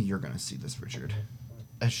think only you're gonna see this, Richard.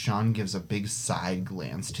 As Sean gives a big side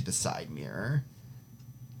glance to the side mirror,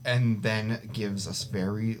 and then gives us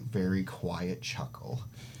very, very quiet chuckle,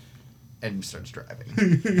 and starts driving.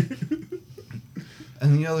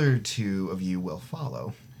 And the other two of you will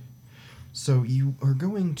follow. So you are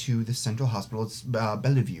going to the central hospital. It's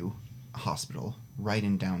Bellevue Hospital, right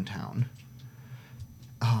in downtown.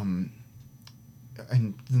 And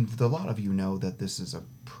a lot of you know that this is a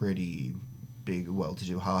pretty big,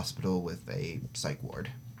 well-to-do hospital with a psych ward.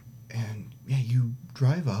 And yeah, you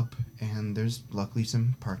drive up, and there's luckily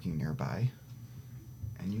some parking nearby.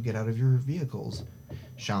 And you get out of your vehicles.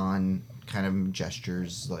 Sean kind of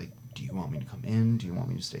gestures like, do you want me to come in? Do you want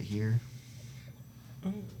me to stay here?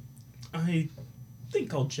 I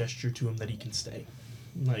think I'll gesture to him that he can stay.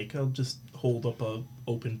 Like, I'll just hold up a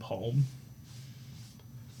open palm.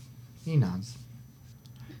 He nods.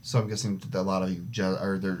 So I'm guessing that a lot of you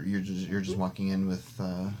you're just walking in with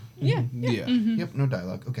Yeah. Yeah. Mhm. Yep, no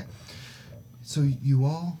dialogue. Okay. So you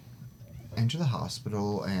all enter the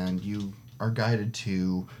hospital and you are guided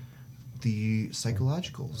to the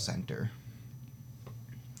psychological center.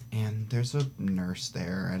 And there's a nurse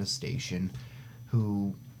there at a station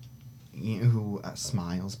who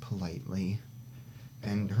smiles politely,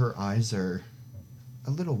 and her eyes are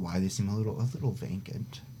a little wide. They seem a little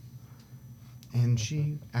vacant. And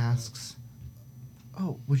she asks,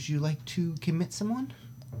 "Oh, would you like to commit someone?"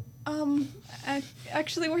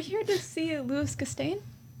 Actually, we're here to see Louis Castaigne.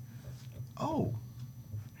 Oh,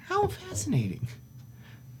 how fascinating.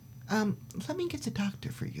 Let me get the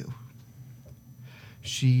doctor for you.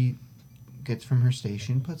 She gets from her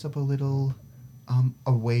station, puts up a little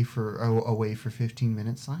away for 15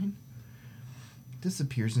 minutes sign.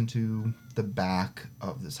 Disappears into the back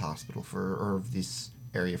of this hospital of this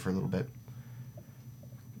area for a little bit.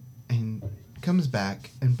 And comes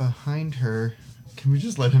back, and behind her, can we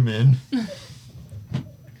just let him in?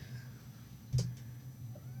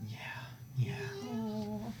 Yeah.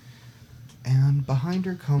 And behind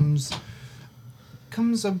her comes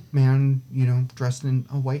a man, dressed in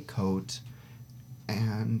a white coat,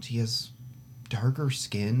 and he has darker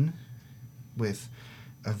skin with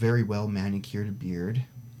a very well manicured beard.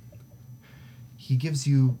 He gives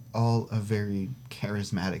you all a very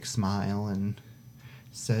charismatic smile and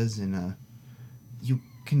says you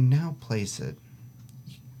can now place it,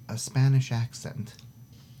 a Spanish accent.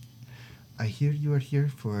 I hear you are here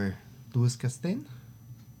for Louis Castaigne?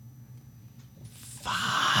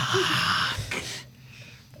 Fuck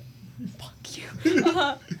you.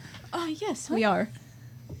 Yes, we are.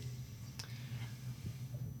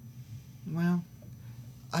 Well,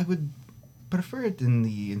 I would prefer it in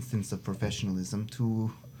the instance of professionalism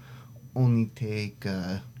to only take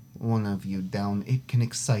one of you down. It can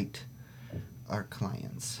excite our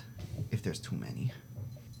clients if there's too many.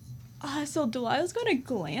 So Delilah's gonna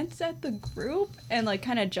glance at the group and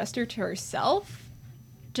kind of gesture to herself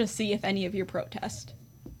to see if any of you protest.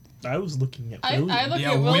 I was looking at I William. look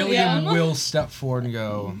Yeah, at William William. will step forward and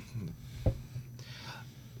go.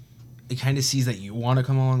 It kind of sees that you want to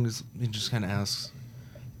come along. It just kind of asks,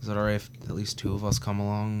 "Is it alright if at least two of us come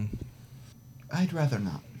along?" I'd rather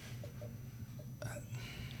not.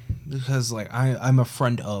 Because I'm a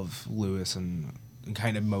friend of Lewis and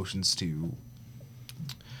kind of motions to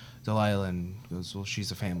Delilah and goes, "Well,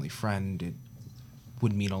 she's a family friend. It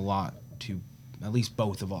would mean a lot to at least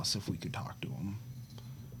both of us if we could talk to him."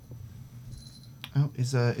 Oh,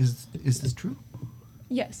 is this true?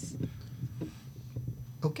 Yes.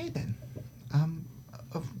 Okay then.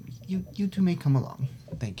 You two may come along.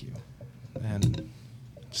 Thank you. And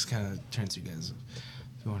just kind of turns to you guys.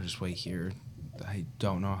 If you want to just wait here, I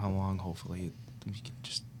don't know how long. Hopefully, we can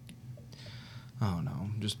just. I don't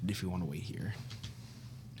know. Just if you want to wait here.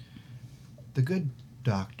 The good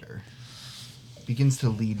doctor begins to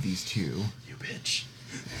lead these two You bitch.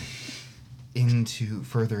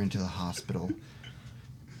 further into the hospital.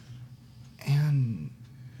 And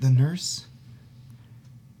the nurse,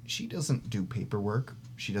 she doesn't do paperwork.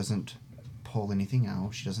 She doesn't pull anything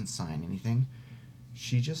out. She doesn't sign anything.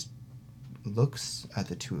 She just looks at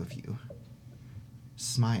the two of you,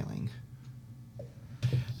 smiling.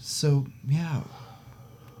 So, yeah,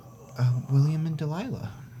 William and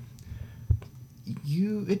Delilah,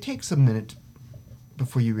 it takes a minute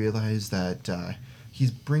before you realize that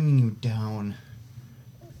he's bringing you down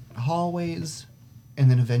hallways and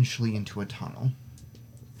then eventually into a tunnel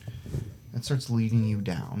that starts leading you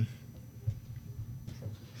down.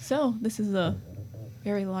 So this is a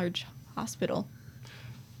very large hospital.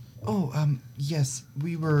 Oh, yes,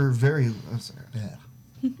 we were very...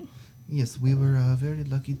 Yes, we were very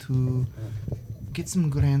lucky to get some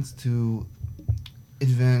grants to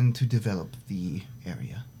develop the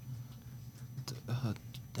area.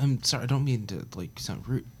 I'm sorry, I don't mean to sound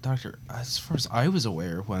rude, Doctor. As far as I was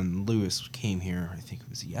aware, when Lewis came here, I think it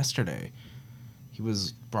was yesterday, He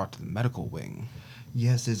was brought to the medical wing.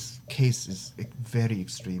 Yes, his case is very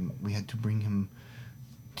extreme. We had to bring him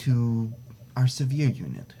to our severe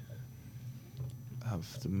unit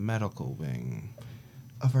Of the medical wing.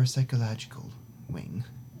 of our psychological wing.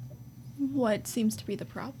 What seems to be the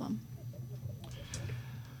problem?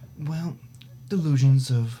 Well,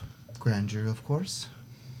 delusions of grandeur, of course.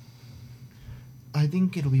 I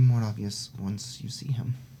think it'll be more obvious once you see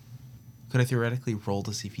him. Could I theoretically roll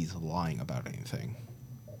to see if he's lying about anything?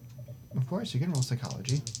 Of course, you can roll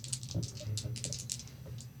psychology.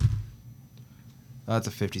 That's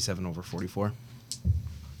a 57 over 44.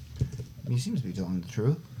 He seems to be telling the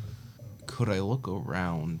truth. Could I look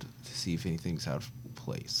around to see if anything's out of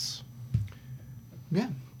place? Yeah,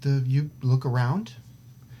 you look around.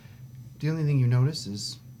 The only thing you notice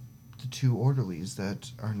is the two orderlies that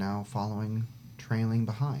are now trailing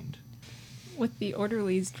behind. With the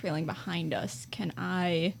orderlies trailing behind us,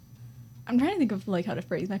 I'm trying to think of like how to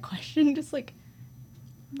phrase my question. Just like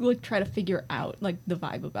try to figure out like the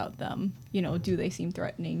vibe about them. You know, do they seem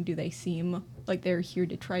threatening? Do they seem like they're here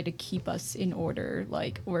to try to keep us in order?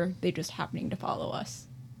 Like, or are they just happening to follow us?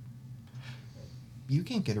 You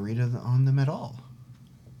can't get a read on them at all.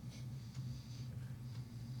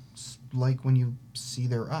 It's like when you see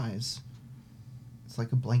their eyes, it's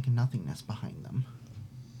like a blank nothingness behind them.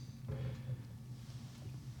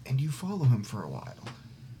 And you follow him for a while.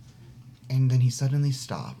 And then he suddenly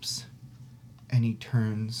stops, and he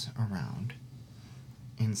turns around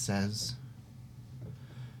and says,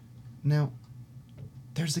 "Now,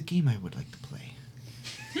 there's a game I would like to play."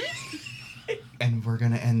 And we're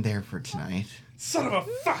gonna end there for tonight. Son of a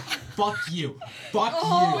fuck! Fuck you! Fuck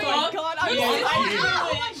Oh you! my god,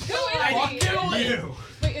 Fuck you!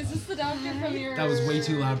 Wait, is this the doctor from your... That was way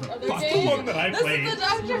too loud, but other fuck game? The one that I This played. is the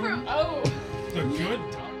doctor from... Oh. The good